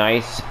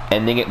 Nice,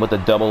 ending it with a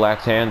double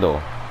axe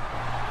handle.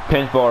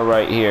 Pinfall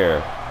right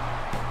here.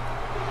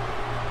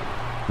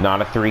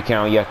 Not a 3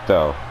 count yet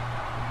though.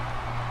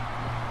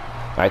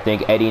 I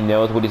think Eddie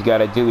knows what he's got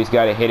to do. He's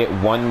got to hit it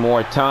one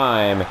more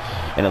time.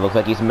 And it looks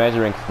like he's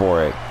measuring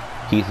for it.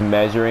 He's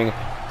measuring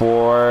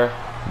for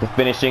the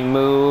finishing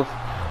move.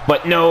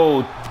 But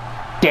no!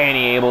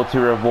 Danny able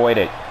to avoid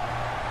it.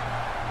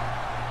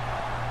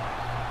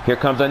 Here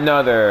comes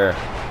another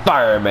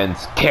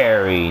fireman's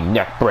carry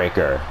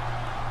neckbreaker.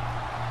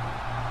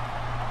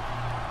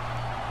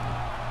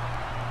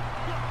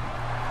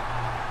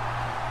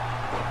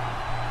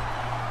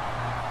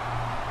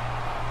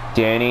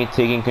 Danny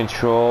taking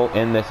control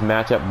in this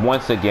matchup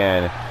once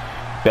again.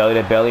 Belly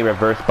to belly,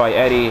 reversed by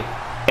Eddie.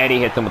 Eddie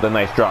hits him with a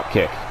nice drop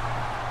kick.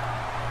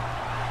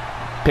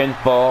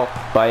 Pinfall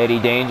by Eddie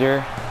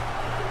Danger.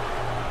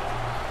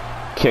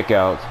 Kick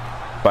out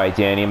by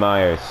Danny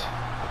Myers.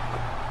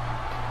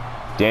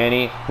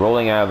 Danny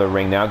rolling out of the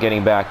ring, now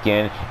getting back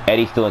in.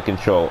 Eddie still in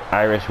control.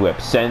 Irish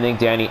whip, sending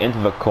Danny into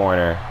the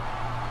corner.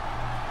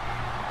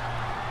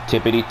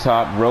 Tippity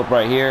top rope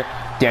right here.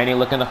 Danny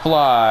looking to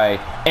fly.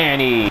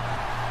 Annie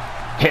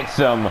hits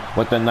him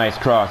with a nice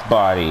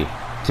crossbody.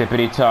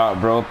 Tippity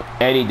top rope.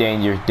 Eddie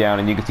Danger's down,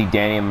 and you can see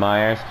Danny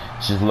Myers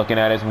just looking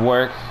at his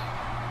work.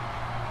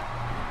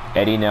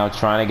 Eddie now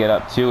trying to get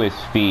up to his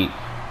feet.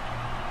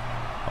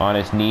 On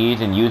his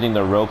knees and using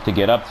the rope to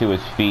get up to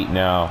his feet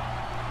now.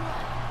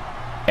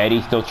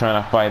 Eddie still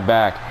trying to fight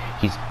back.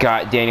 He's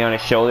got Danny on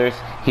his shoulders.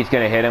 He's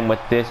going to hit him with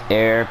this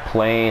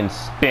airplane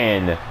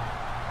spin.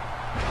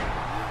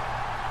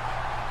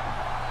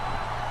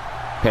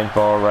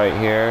 Pinfall right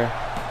here.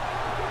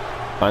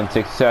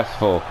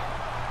 Unsuccessful.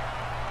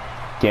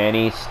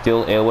 Danny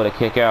still able to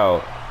kick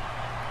out.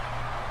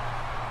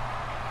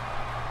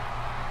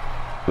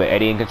 But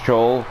Eddie in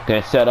control.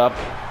 Going to set up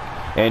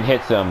and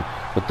hits him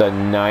with a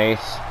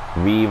nice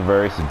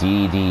reverse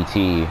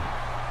DDT.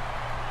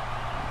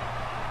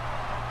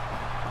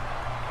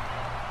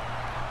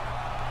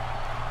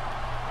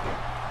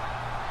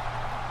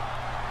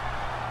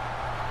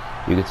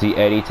 You can see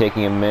Eddie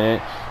taking a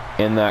minute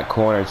in that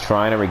corner,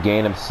 trying to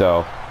regain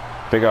himself,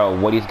 figure out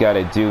what he's got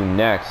to do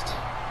next.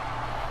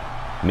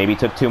 Maybe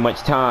took too much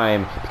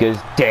time because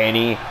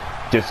Danny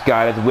just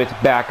got his wits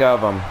back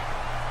of him.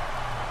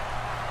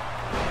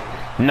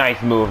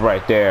 Nice move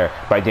right there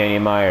by Danny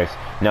Myers.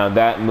 Now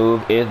that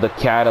move is the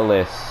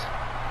catalyst,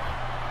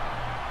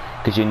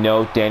 because you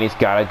know Danny's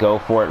got to go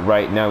for it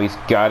right now. He's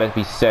got to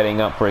be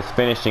setting up for his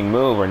finishing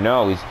move, or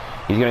no, he's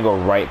going to go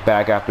right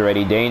back after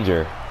Eddie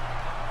Danger.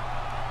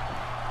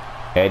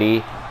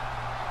 Eddie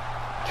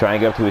trying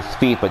to get up to his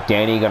feet, but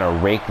Danny gonna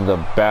rake the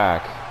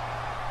back.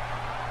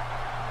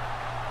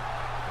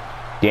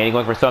 Danny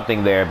going for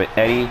something there, but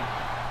Eddie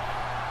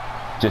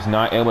just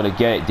not able to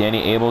get it.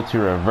 Danny able to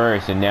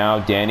reverse, and now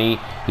Danny,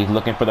 he's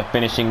looking for the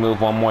finishing move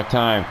one more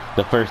time.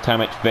 The first time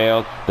it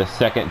failed, the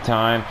second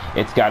time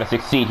it's got to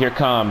succeed. Here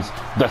comes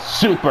the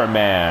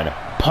Superman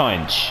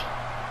punch.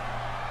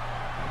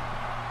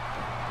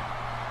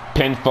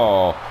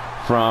 Pinfall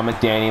from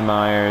Danny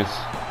Myers.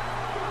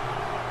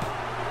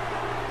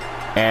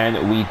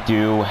 And we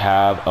do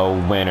have a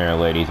winner,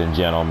 ladies and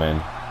gentlemen.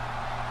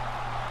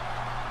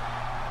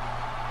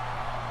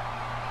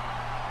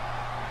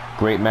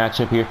 Great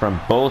matchup here from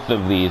both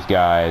of these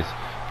guys.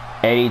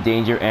 Eddie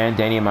Danger and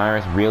Danny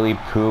Myers really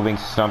proving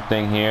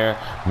something here.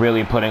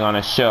 Really putting on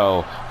a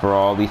show for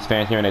all these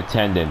fans here in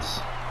attendance.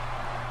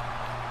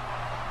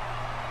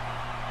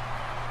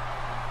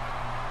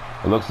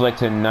 It looks like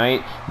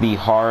tonight the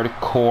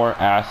hardcore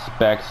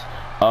aspects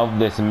of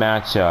this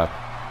matchup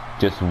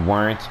just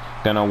weren't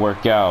gonna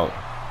work out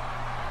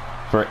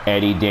for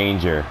Eddie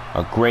Danger.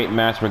 A great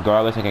match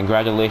regardless, and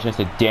congratulations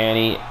to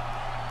Danny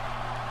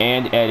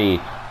and Eddie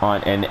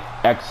on an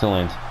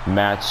excellent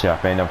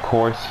matchup. And of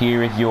course,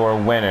 here is your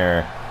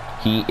winner.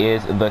 He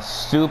is the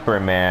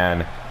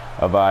Superman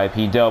of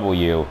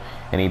IPW,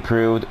 and he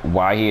proved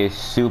why he is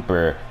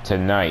super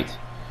tonight.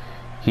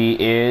 He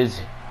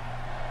is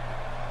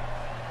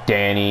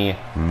Danny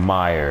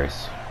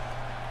Myers.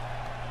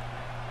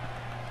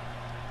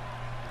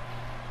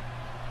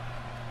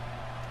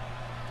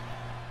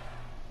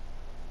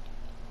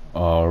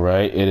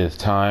 Alright, it is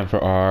time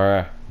for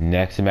our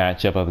next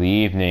matchup of the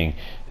evening.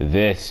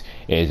 This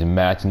is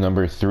match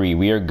number 3.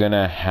 We are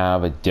gonna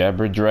have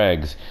Deborah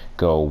Dregs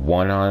go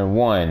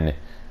one-on-one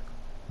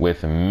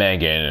with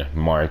Megan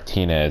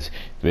Martinez.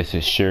 This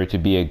is sure to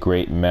be a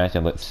great match,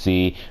 and let's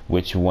see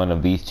which one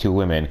of these two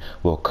women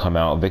will come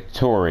out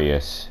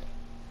victorious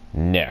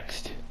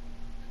next.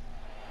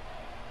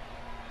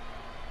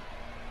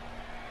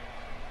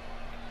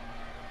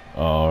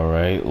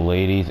 Alright,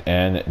 ladies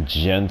and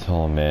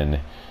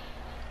gentlemen,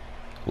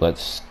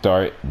 let's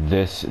start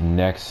this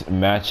next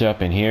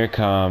matchup, and here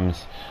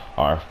comes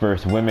our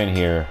first women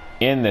here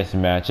in this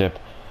matchup.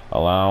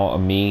 Allow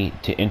me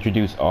to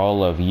introduce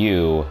all of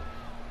you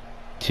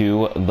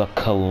to the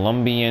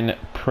Colombian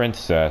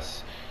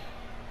princess,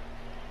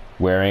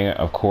 wearing,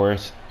 of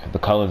course, the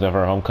colors of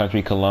her home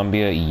country,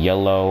 Colombia: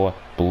 yellow,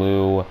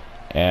 blue,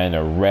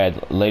 and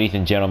red. Ladies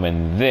and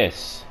gentlemen,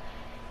 this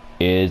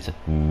is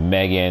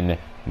Megan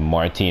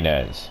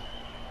Martinez.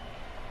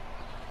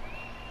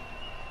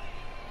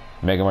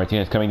 Megan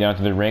Martinez coming down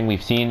to the ring.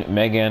 We've seen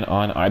Megan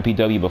on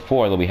IPW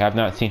before, though we have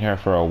not seen her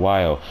for a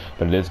while.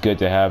 But it is good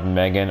to have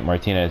Megan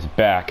Martinez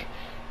back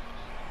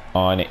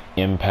on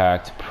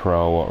Impact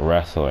Pro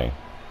Wrestling.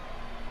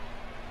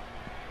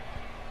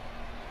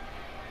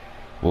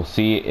 We'll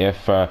see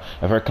if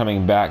her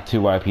coming back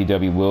to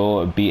IPW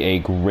will be a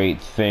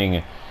great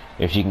thing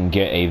if she can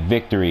get a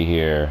victory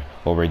here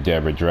over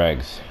Deborah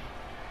Dregs.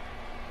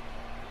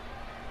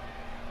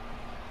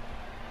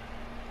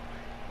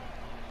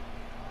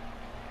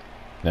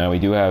 Now we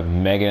do have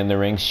Megan in the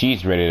ring.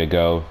 She's ready to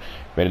go,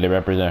 ready to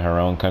represent her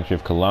own country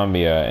of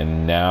Colombia.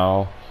 And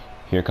now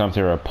here comes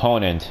her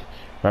opponent,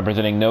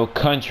 representing no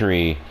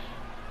country,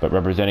 but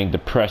representing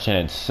depression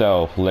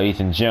itself.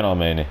 Ladies and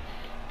gentlemen,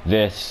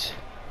 this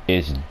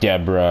is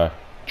Deborah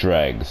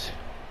Dregs.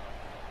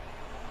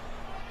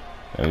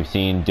 Now, we've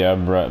seen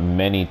Deborah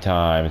many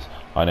times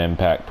on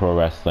Impact Pro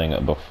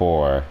Wrestling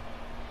before.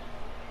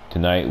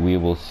 Tonight we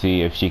will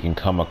see if she can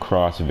come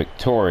across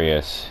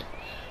victorious.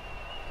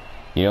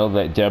 You know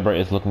that Deborah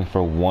is looking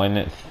for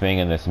one thing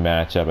in this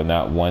matchup, and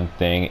that one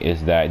thing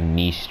is that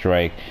knee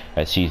strike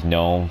that she's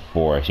known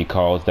for. She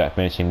calls that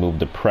finishing move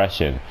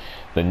depression.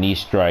 The knee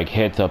strike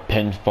hits, a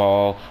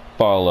pinfall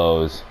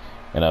follows,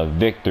 and a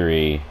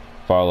victory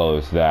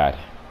follows that.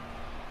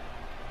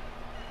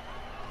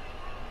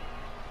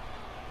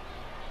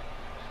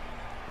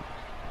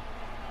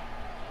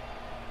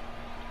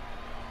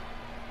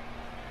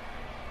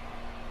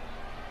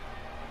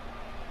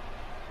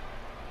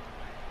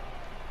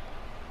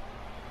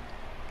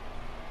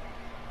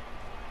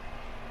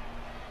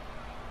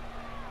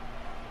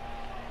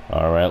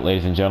 Alright,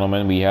 ladies and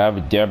gentlemen, we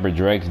have Deborah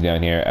Dregs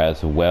down here,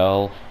 as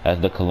well as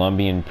the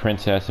Colombian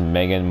princess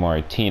Megan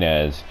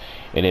Martinez.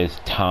 It is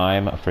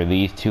time for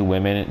these two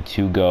women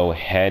to go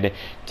head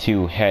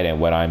to head in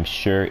what I'm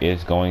sure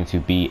is going to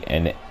be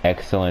an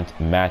excellent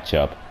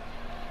matchup.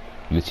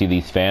 You see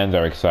these fans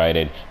are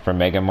excited for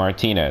Megan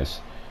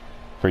Martinez.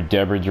 For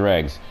Deborah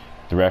Dregs,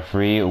 the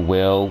referee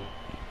will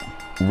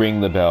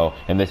ring the bell,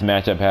 and this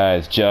matchup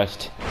has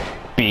just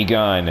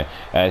begun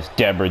as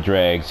Deborah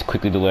Dregs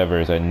quickly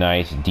delivers a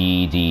nice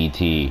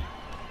DDT.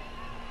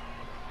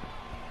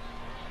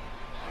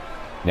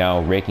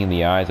 Now raking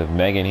the eyes of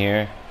Megan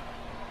here,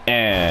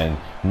 and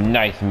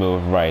nice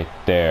move right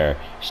there.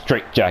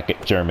 Straight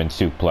jacket German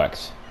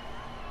suplex.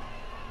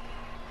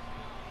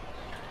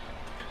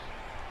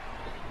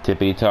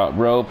 Tippity top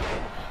rope.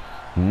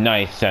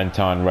 Nice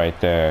senton right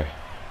there.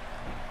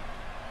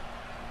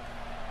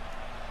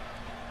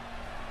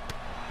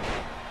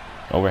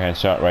 Overhand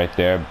shot right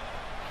there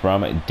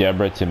from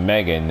Deborah to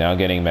Megan. Now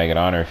getting Megan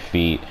on her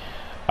feet.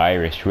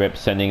 Irish whip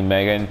sending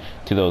Megan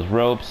to those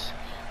ropes.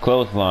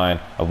 Clothesline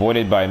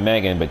avoided by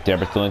Megan, but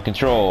Deborah still in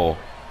control,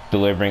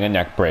 delivering a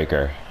neck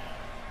breaker.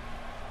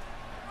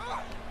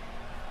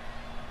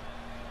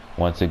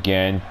 Once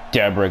again,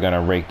 Deborah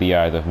gonna rake the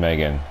eyes of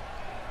Megan.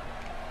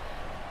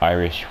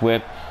 Irish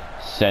whip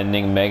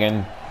sending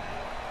Megan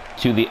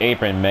to the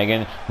apron.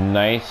 Megan,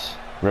 nice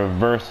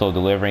reversal,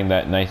 delivering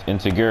that nice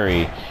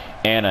enziguri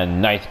and a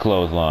nice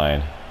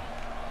clothesline.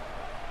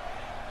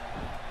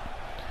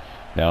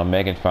 Now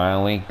Megan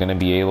finally gonna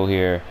be able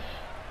here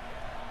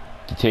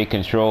to take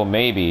control,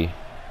 maybe.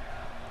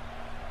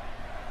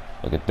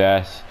 Look at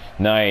that.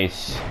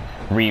 Nice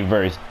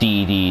reverse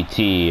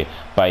DDT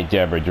by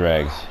Deborah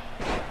Dregs,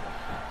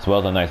 as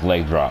well as a nice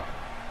leg drop.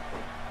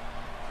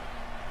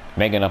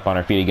 Megan up on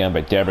her feet again,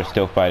 but Deborah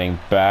still fighting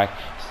back,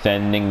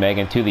 sending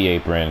Megan to the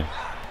apron.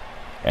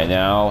 And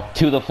now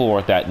to the floor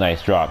with that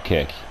nice drop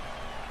kick.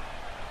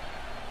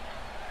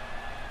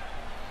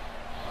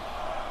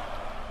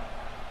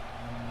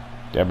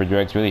 Deborah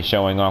Dregs really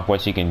showing off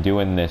what she can do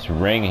in this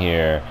ring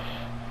here,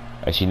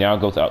 as she now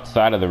goes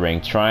outside of the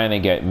ring, trying to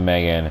get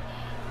Megan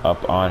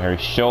up on her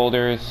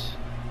shoulders,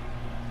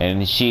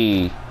 and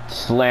she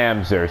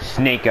slams her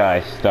snake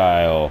eye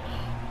style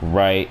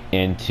right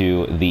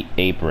into the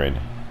apron.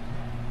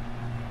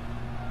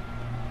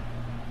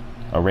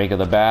 A rake of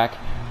the back,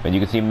 and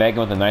you can see Megan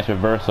with a nice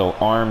reversal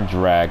arm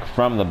drag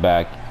from the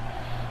back,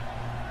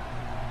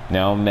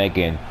 Now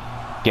Megan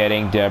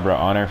getting Deborah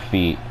on her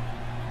feet.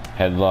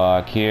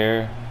 Headlock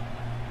here.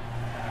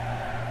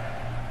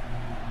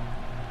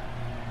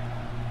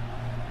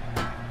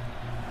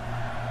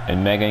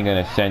 And Megan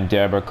gonna send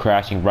Deborah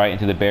crashing right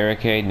into the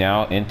barricade,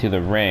 now into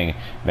the ring.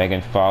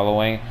 Megan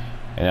following,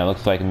 and it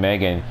looks like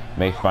Megan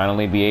may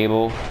finally be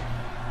able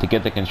to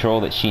get the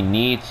control that she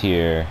needs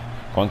here.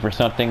 Going for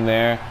something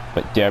there,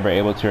 but Deborah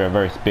able to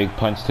reverse. Big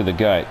punch to the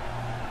gut.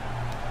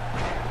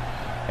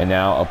 And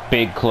now a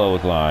big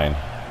clothesline.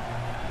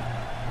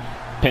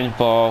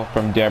 Pinfall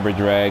from Deborah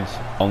Dregs,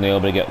 only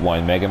able to get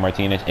one. Megan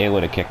Martinez able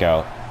to kick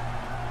out.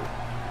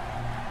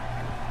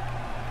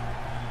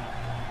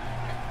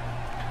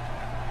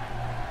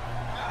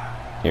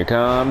 Here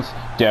comes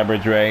Deborah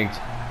Dregs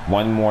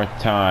one more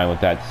time with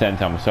that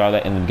senton. We saw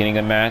that in the beginning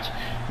of the match.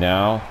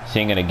 Now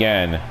seeing it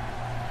again.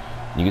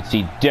 You can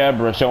see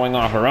Deborah showing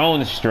off her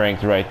own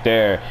strength right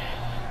there.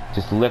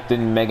 Just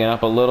lifting Megan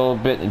up a little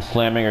bit and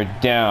slamming her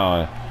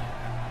down.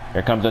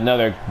 Here comes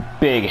another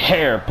big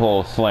hair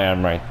pull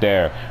slam right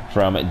there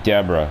from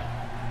Deborah.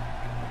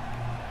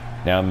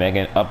 Now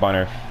Megan up on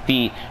her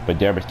feet, but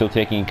Deborah still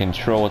taking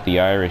control with the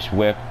Irish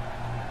whip.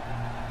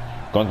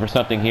 Going for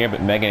something here,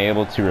 but Megan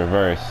able to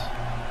reverse.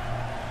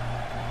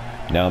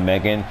 Now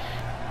Megan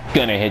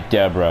gonna hit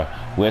Deborah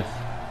with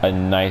a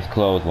nice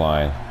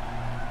clothesline.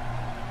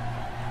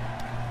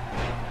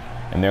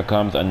 And there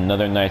comes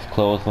another nice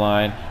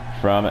clothesline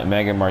from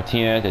Megan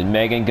Martinez, and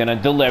Megan gonna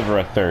deliver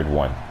a third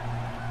one.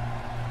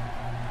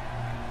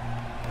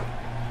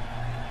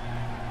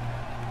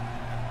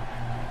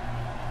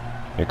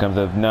 Here comes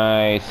a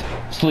nice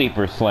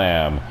sleeper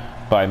slam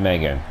by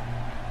Megan.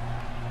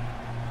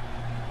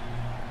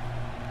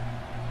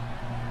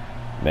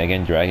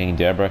 Megan dragging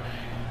Deborah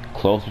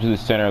closer to the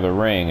center of the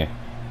ring,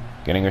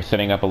 getting her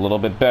setting up a little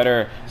bit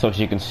better so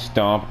she can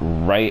stomp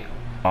right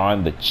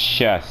on the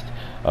chest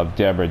of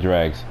Deborah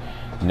Dregs.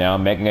 Now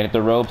Megan gonna hit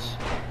the ropes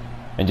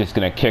and just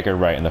gonna kick her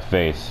right in the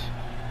face.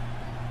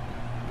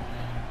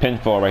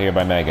 Pinfall right here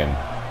by Megan.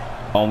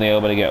 Only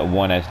able to get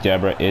one as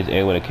Deborah is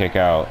able to kick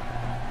out.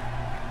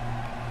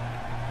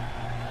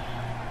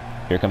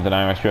 Here comes an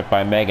Irish whip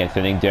by Megan,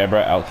 sending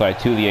Deborah outside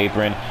to the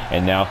apron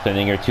and now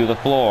sending her to the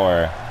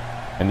floor.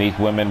 And these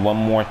women one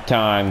more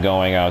time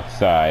going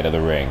outside of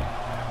the ring.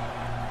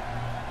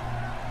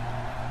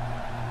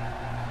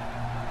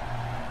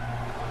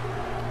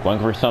 Going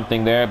for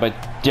something there, but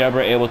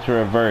Deborah able to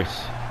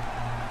reverse.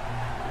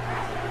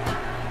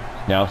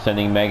 Now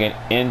sending Megan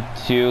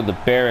into the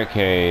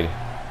barricade.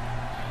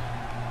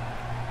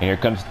 And here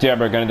comes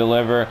Deborah, gonna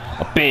deliver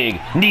a big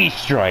knee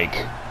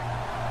strike.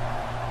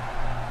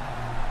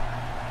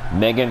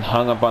 Megan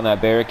hung up on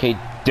that barricade.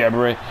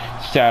 Deborah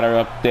sat her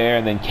up there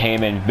and then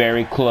came in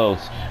very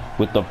close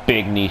with the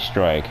big knee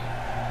strike.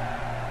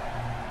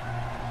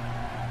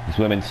 These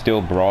women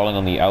still brawling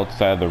on the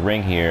outside of the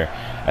ring here,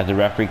 as the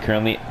referee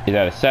currently is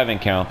at a 7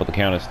 count, but the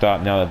count has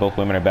stopped now that both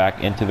women are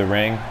back into the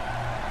ring.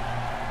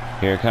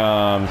 Here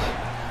comes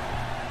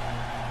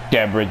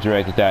Deborah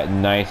Drake with that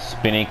nice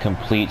spinning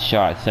complete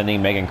shot,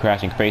 sending Megan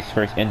crashing face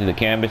first into the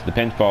canvas. The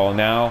pinfall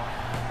now.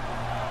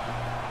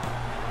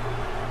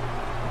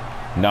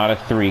 Not a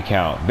 3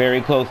 count.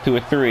 Very close to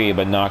a 3,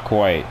 but not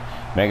quite.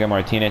 Megan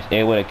Martinez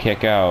able to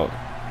kick out.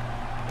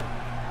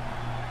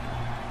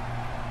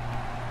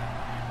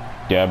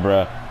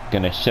 Deborah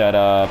gonna shut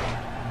up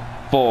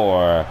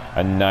for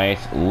a nice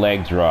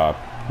leg drop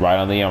right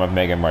on the arm of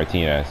Megan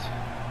Martinez.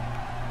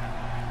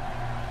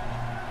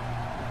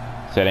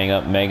 Setting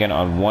up Megan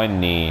on one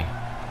knee.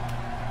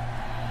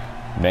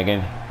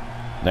 Megan,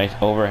 nice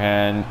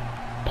overhand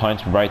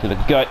punch right to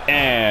the gut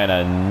and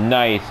a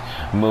nice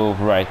move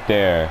right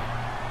there.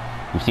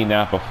 We've seen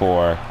that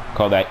before.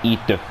 Call that eat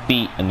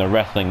defeat in the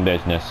wrestling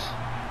business.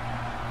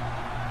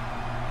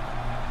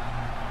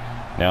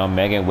 Now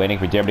Megan waiting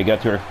for Deborah to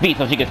get to her feet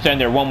so she can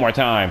send her one more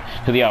time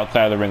to the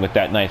outside of the ring with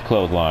that nice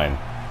clothesline.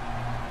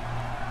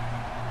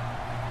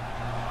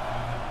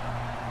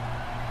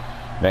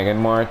 Megan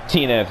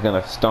Martinez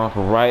gonna stomp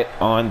right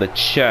on the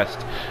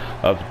chest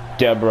of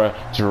Deborah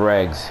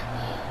Dregs.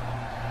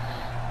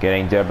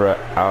 Getting Deborah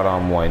out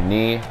on one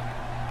knee.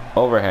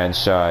 Overhand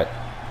shot.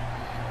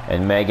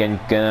 And Megan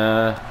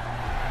gonna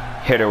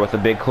hit her with a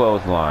big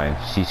clothesline.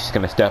 She's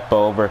gonna step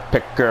over,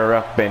 pick her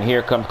up, and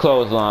here comes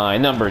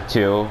clothesline number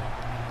 2.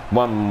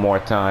 One more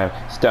time.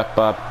 Step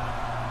up,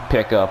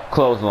 pick up,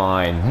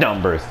 clothesline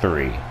number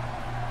 3.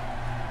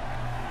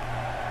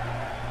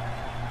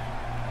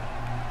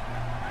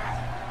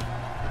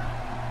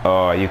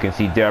 Oh, you can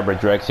see Deborah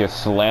Dregs here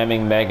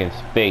slamming Megan's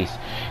face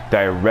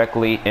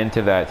directly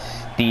into that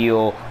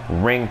steel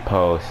ring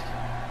post.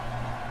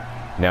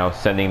 Now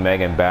sending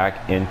Megan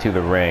back into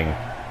the ring.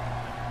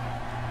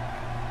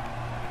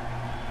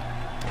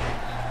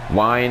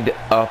 Wind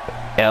up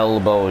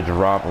elbow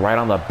drop right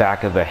on the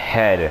back of the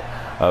head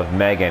of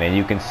Megan. And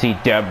you can see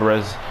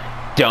Deborah's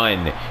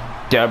done.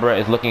 Deborah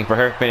is looking for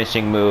her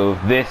finishing move.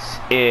 This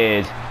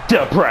is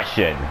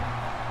depression.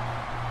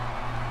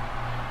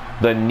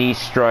 The knee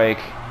strike.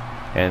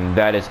 And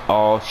that is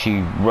all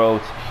she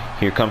wrote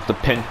Here comes the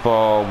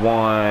pinfall.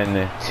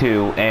 1,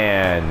 2,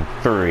 and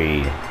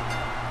 3.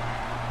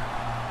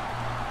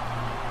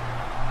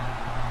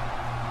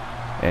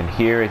 And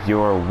here is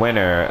your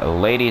winner,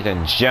 ladies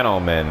and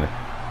gentlemen.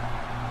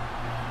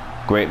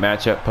 Great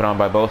matchup put on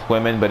by both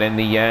women, but in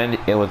the end,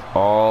 it was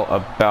all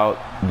about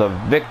the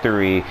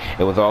victory.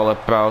 It was all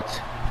about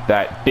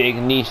that big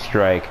knee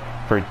strike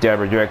for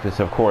Deborah Drake, which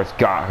of course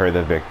got her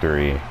the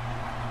victory.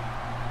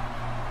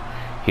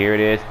 Here it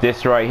is,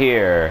 this right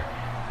here.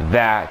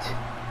 That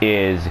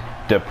is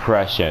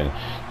depression.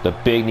 The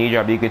big knee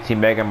drop, you can see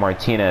Megan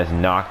Martinez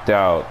knocked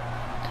out.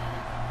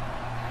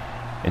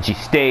 And she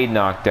stayed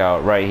knocked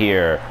out right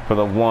here for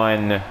the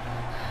 1,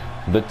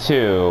 the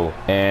 2,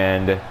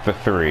 and the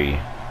 3.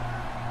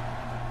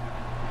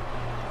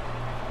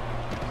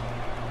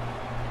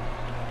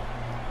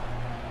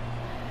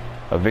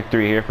 A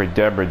victory here for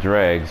Deborah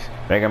Driggs.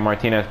 Megan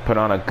Martinez put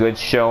on a good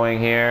showing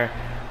here,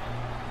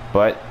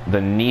 but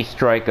the knee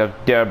strike of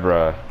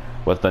Deborah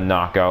was the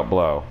knockout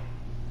blow.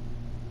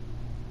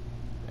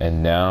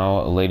 And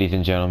now, ladies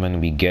and gentlemen,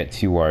 we get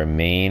to our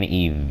main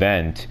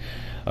event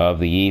of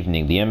the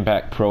evening. The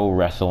Impact Pro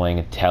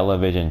Wrestling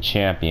Television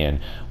Champion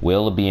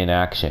will be in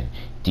action.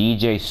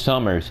 DJ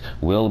Summers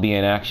will be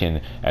in action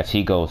as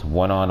he goes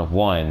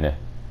one-on-one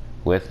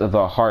with the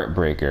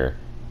Heartbreaker,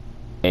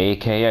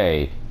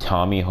 aka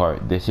Tommy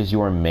Hart. This is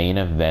your main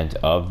event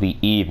of the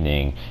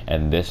evening,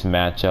 and this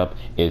matchup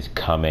is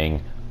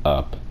coming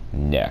up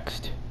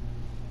next.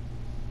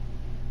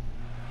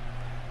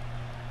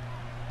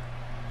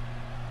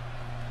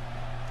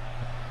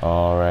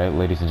 Alright,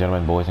 ladies and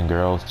gentlemen, boys and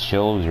girls,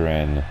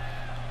 children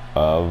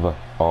of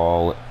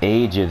all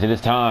ages, it is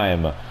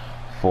time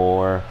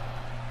for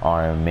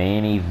our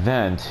main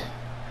event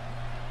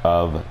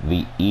of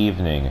the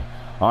evening.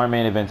 Our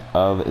main event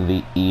of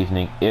the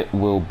evening, it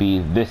will be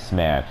this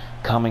man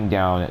coming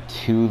down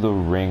to the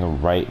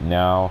ring right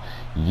now.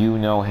 You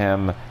know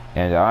him,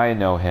 and I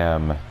know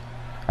him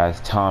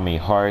as Tommy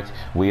Hart.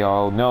 We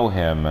all know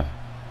him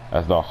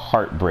as the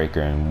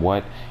Heartbreaker, and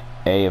what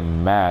a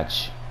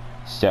match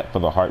set for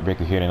the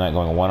Heartbreaker here tonight,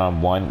 going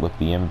one-on-one with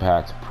the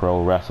Impact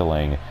Pro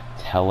Wrestling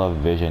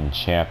Television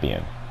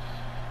Champion.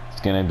 It's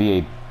going to be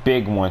a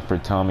big one for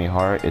Tommy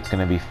Hart. It's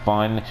going to be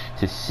fun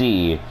to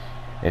see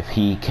if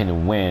he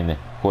can win,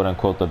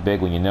 quote-unquote, the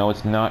big one. You know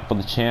it's not for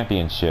the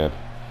championship,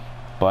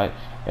 but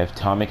if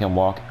Tommy can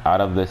walk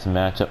out of this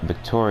matchup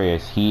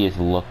victorious, he is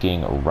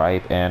looking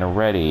ripe and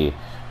ready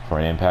for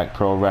an Impact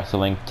Pro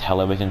Wrestling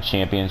Television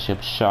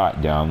Championship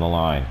shot down the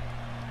line.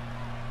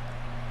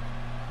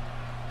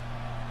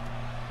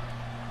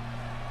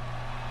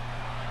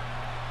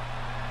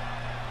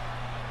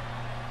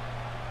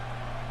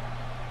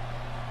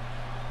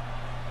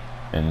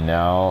 And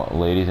now,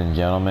 ladies and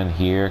gentlemen,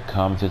 here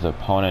comes his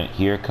opponent.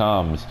 Here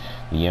comes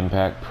the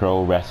Impact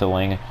Pro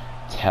Wrestling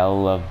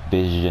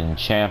Television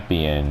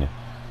Champion.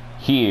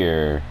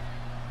 Here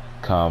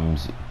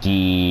comes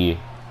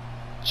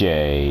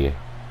DJ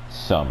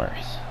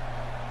Summers.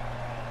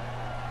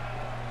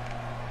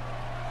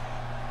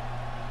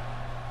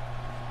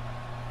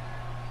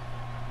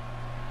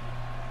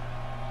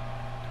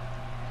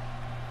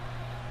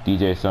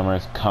 DJ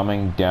Summers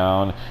coming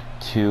down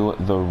to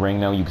the ring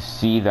now. You can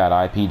see that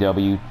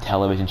IPW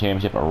Television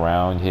Championship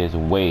around his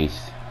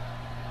waist.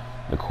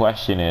 The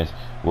question is,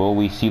 will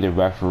we see the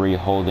referee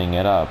holding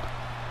it up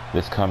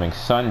this coming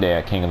Sunday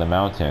at King of the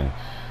Mountain?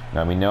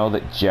 Now we know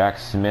that Jack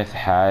Smith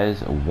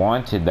has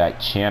wanted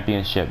that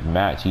championship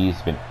match. He's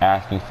been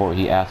asking for it.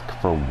 He asked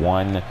for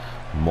one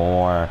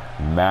more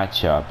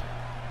matchup.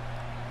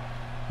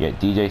 Yet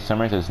DJ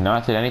Summers has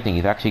not said anything.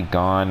 He's actually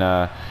gone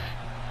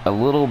a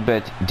little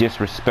bit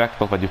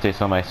disrespectful, if I do say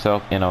so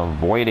myself, in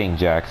avoiding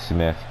Jack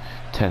Smith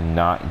to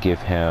not give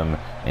him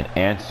an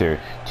answer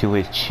to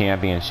his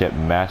championship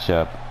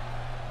matchup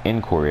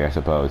inquiry, I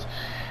suppose.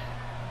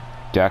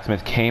 Jack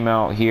Smith came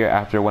out here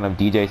after one of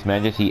DJ's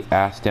matches. He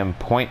asked him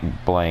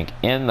point blank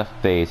in the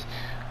face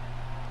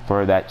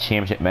for that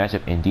championship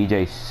matchup, and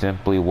DJ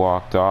simply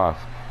walked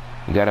off.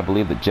 You gotta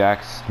believe that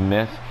Jack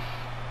Smith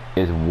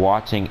is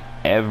watching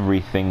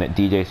everything that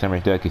DJ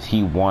Summers does, because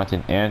he wants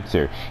an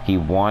answer. He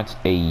wants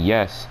a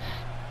yes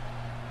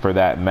for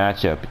that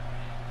matchup.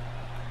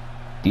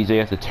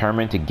 DJ is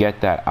determined to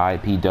get that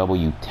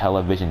IPW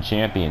Television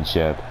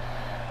Championship.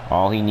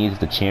 All he needs is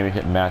the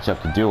championship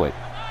matchup to do it.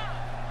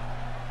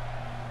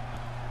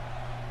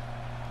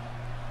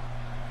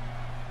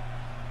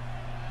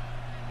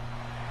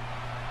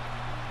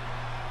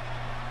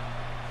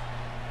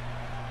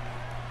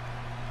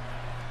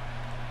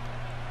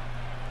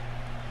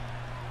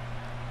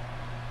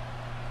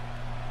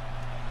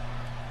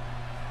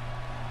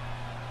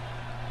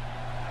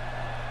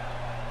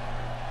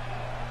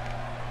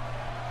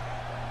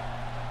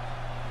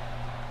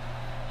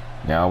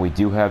 Now we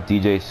do have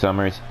DJ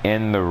Summers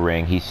in the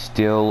ring. He's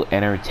still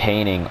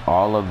entertaining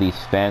all of these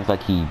fans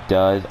like he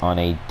does on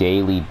a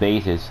daily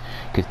basis,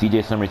 because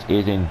DJ Summers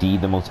is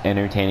indeed the most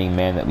entertaining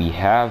man that we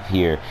have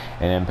here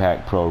in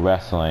Impact Pro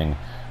Wrestling.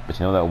 But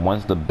you know that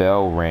once the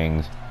bell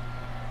rings,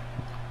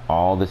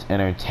 all this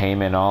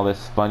entertainment, all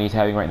this fun he's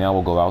having right now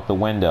will go out the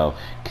window,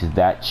 because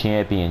that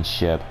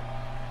championship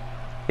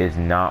is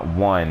not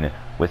won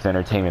with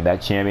entertainment.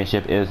 That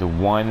championship is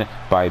won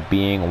by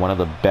being one of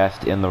the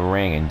best in the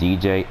ring, and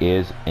DJ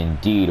is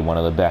indeed one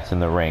of the best in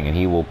the ring, and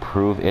he will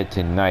prove it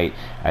tonight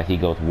as he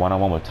goes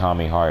one-on-one with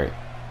Tommy Hart.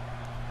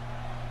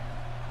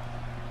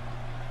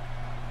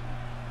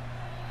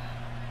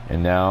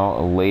 And now,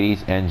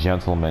 ladies and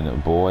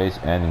gentlemen, boys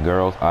and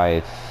girls,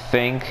 I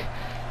think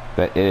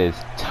that it is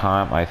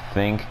time. I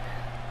think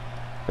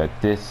that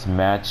this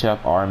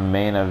matchup, our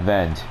main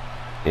event,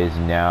 is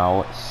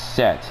now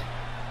set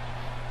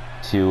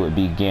to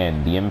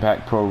begin. The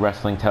Impact Pro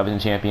Wrestling Television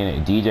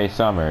Champion DJ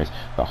Summers,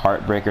 the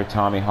Heartbreaker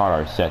Tommy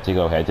Hart are set to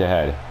go head to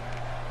head.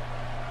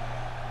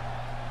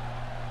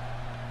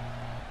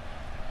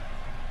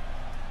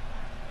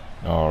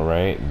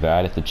 Alright,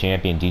 that is the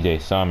champion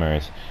DJ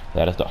Summers.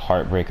 That is the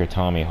Heartbreaker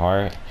Tommy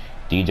Hart.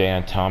 DJ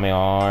and Tommy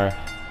are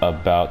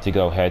about to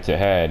go head to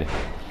head.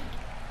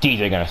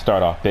 DJ gonna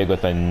start off big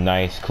with a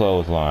nice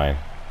clothesline.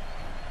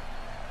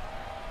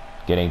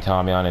 Getting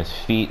Tommy on his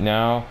feet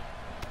now.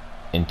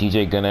 And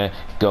DJ gonna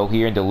go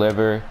here and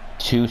deliver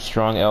 2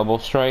 strong elbow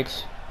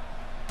strikes.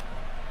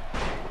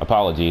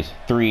 Apologies,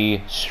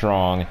 3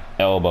 strong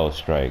elbow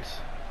strikes.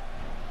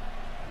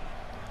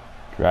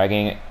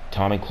 Dragging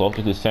Tommy closer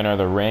to the center of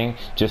the ring,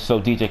 just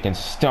so DJ can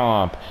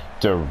stomp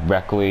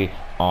directly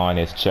on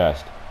his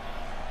chest.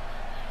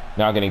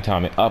 Now getting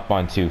Tommy up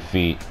on 2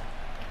 feet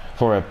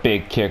for a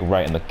big kick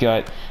right in the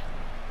gut.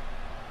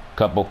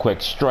 Couple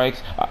quick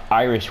strikes,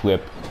 Irish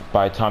whip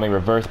by Tommy,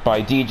 reversed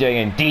by DJ,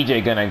 and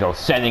DJ gonna go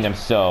sending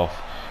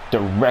himself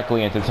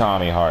directly into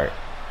Tommy Hart.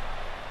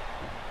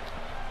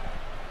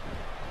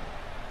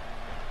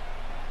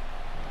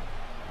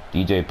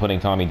 DJ putting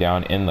Tommy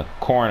down in the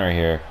corner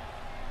here.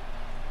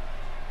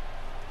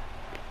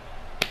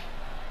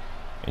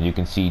 And you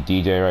can see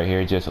DJ right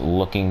here just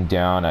looking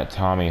down at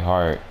Tommy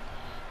Hart.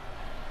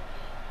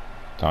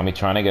 Tommy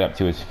trying to get up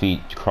to his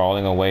feet,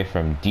 crawling away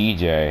from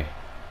DJ.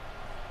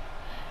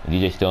 And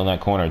DJ still in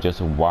that corner,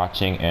 just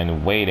watching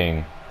and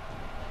waiting.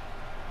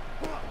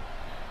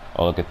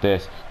 Oh, look at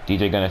this.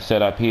 DJ gonna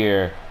set up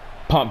here.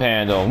 Pump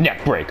handle,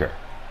 neck breaker.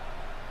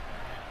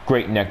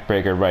 Great neck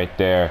breaker right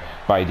there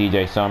by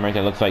DJ Summers.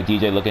 It looks like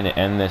DJ looking to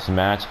end this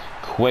match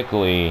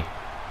quickly.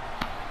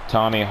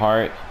 Tommy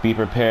Hart, be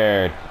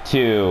prepared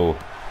to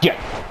get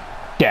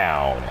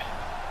down.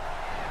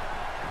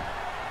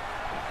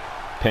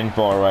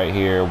 Pinfall right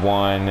here.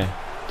 1,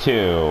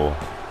 2,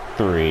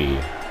 3.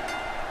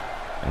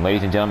 And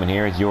ladies and gentlemen,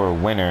 here is your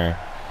winner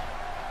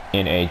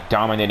in a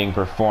dominating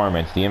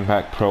performance, the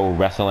Impact Pro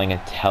Wrestling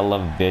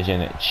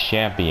Television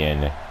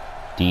Champion,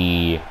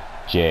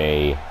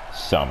 DJ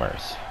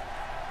Summers.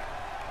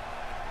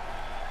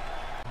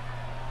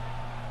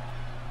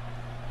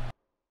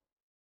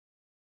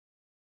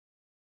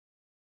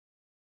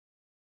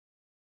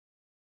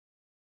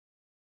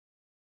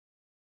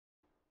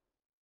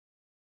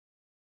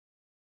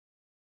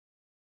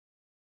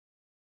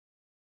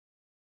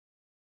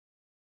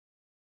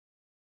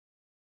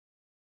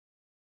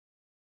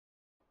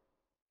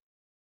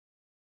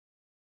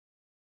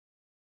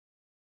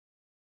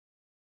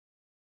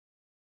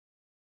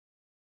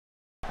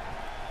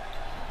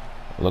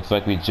 Looks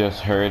like we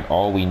just heard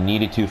all we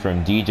needed to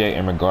from DJ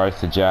in regards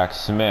to Jack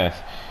Smith.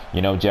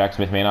 You know, Jack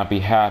Smith may not be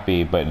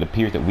happy, but it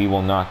appears that we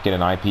will not get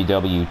an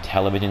IPW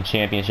Television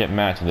Championship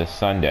match this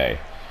Sunday.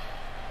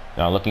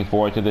 Now, looking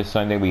forward to this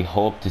Sunday. We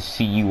hope to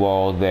see you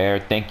all there.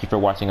 Thank you for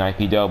watching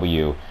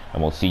IPW,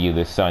 and we'll see you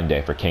this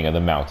Sunday for King of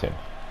the Mountain.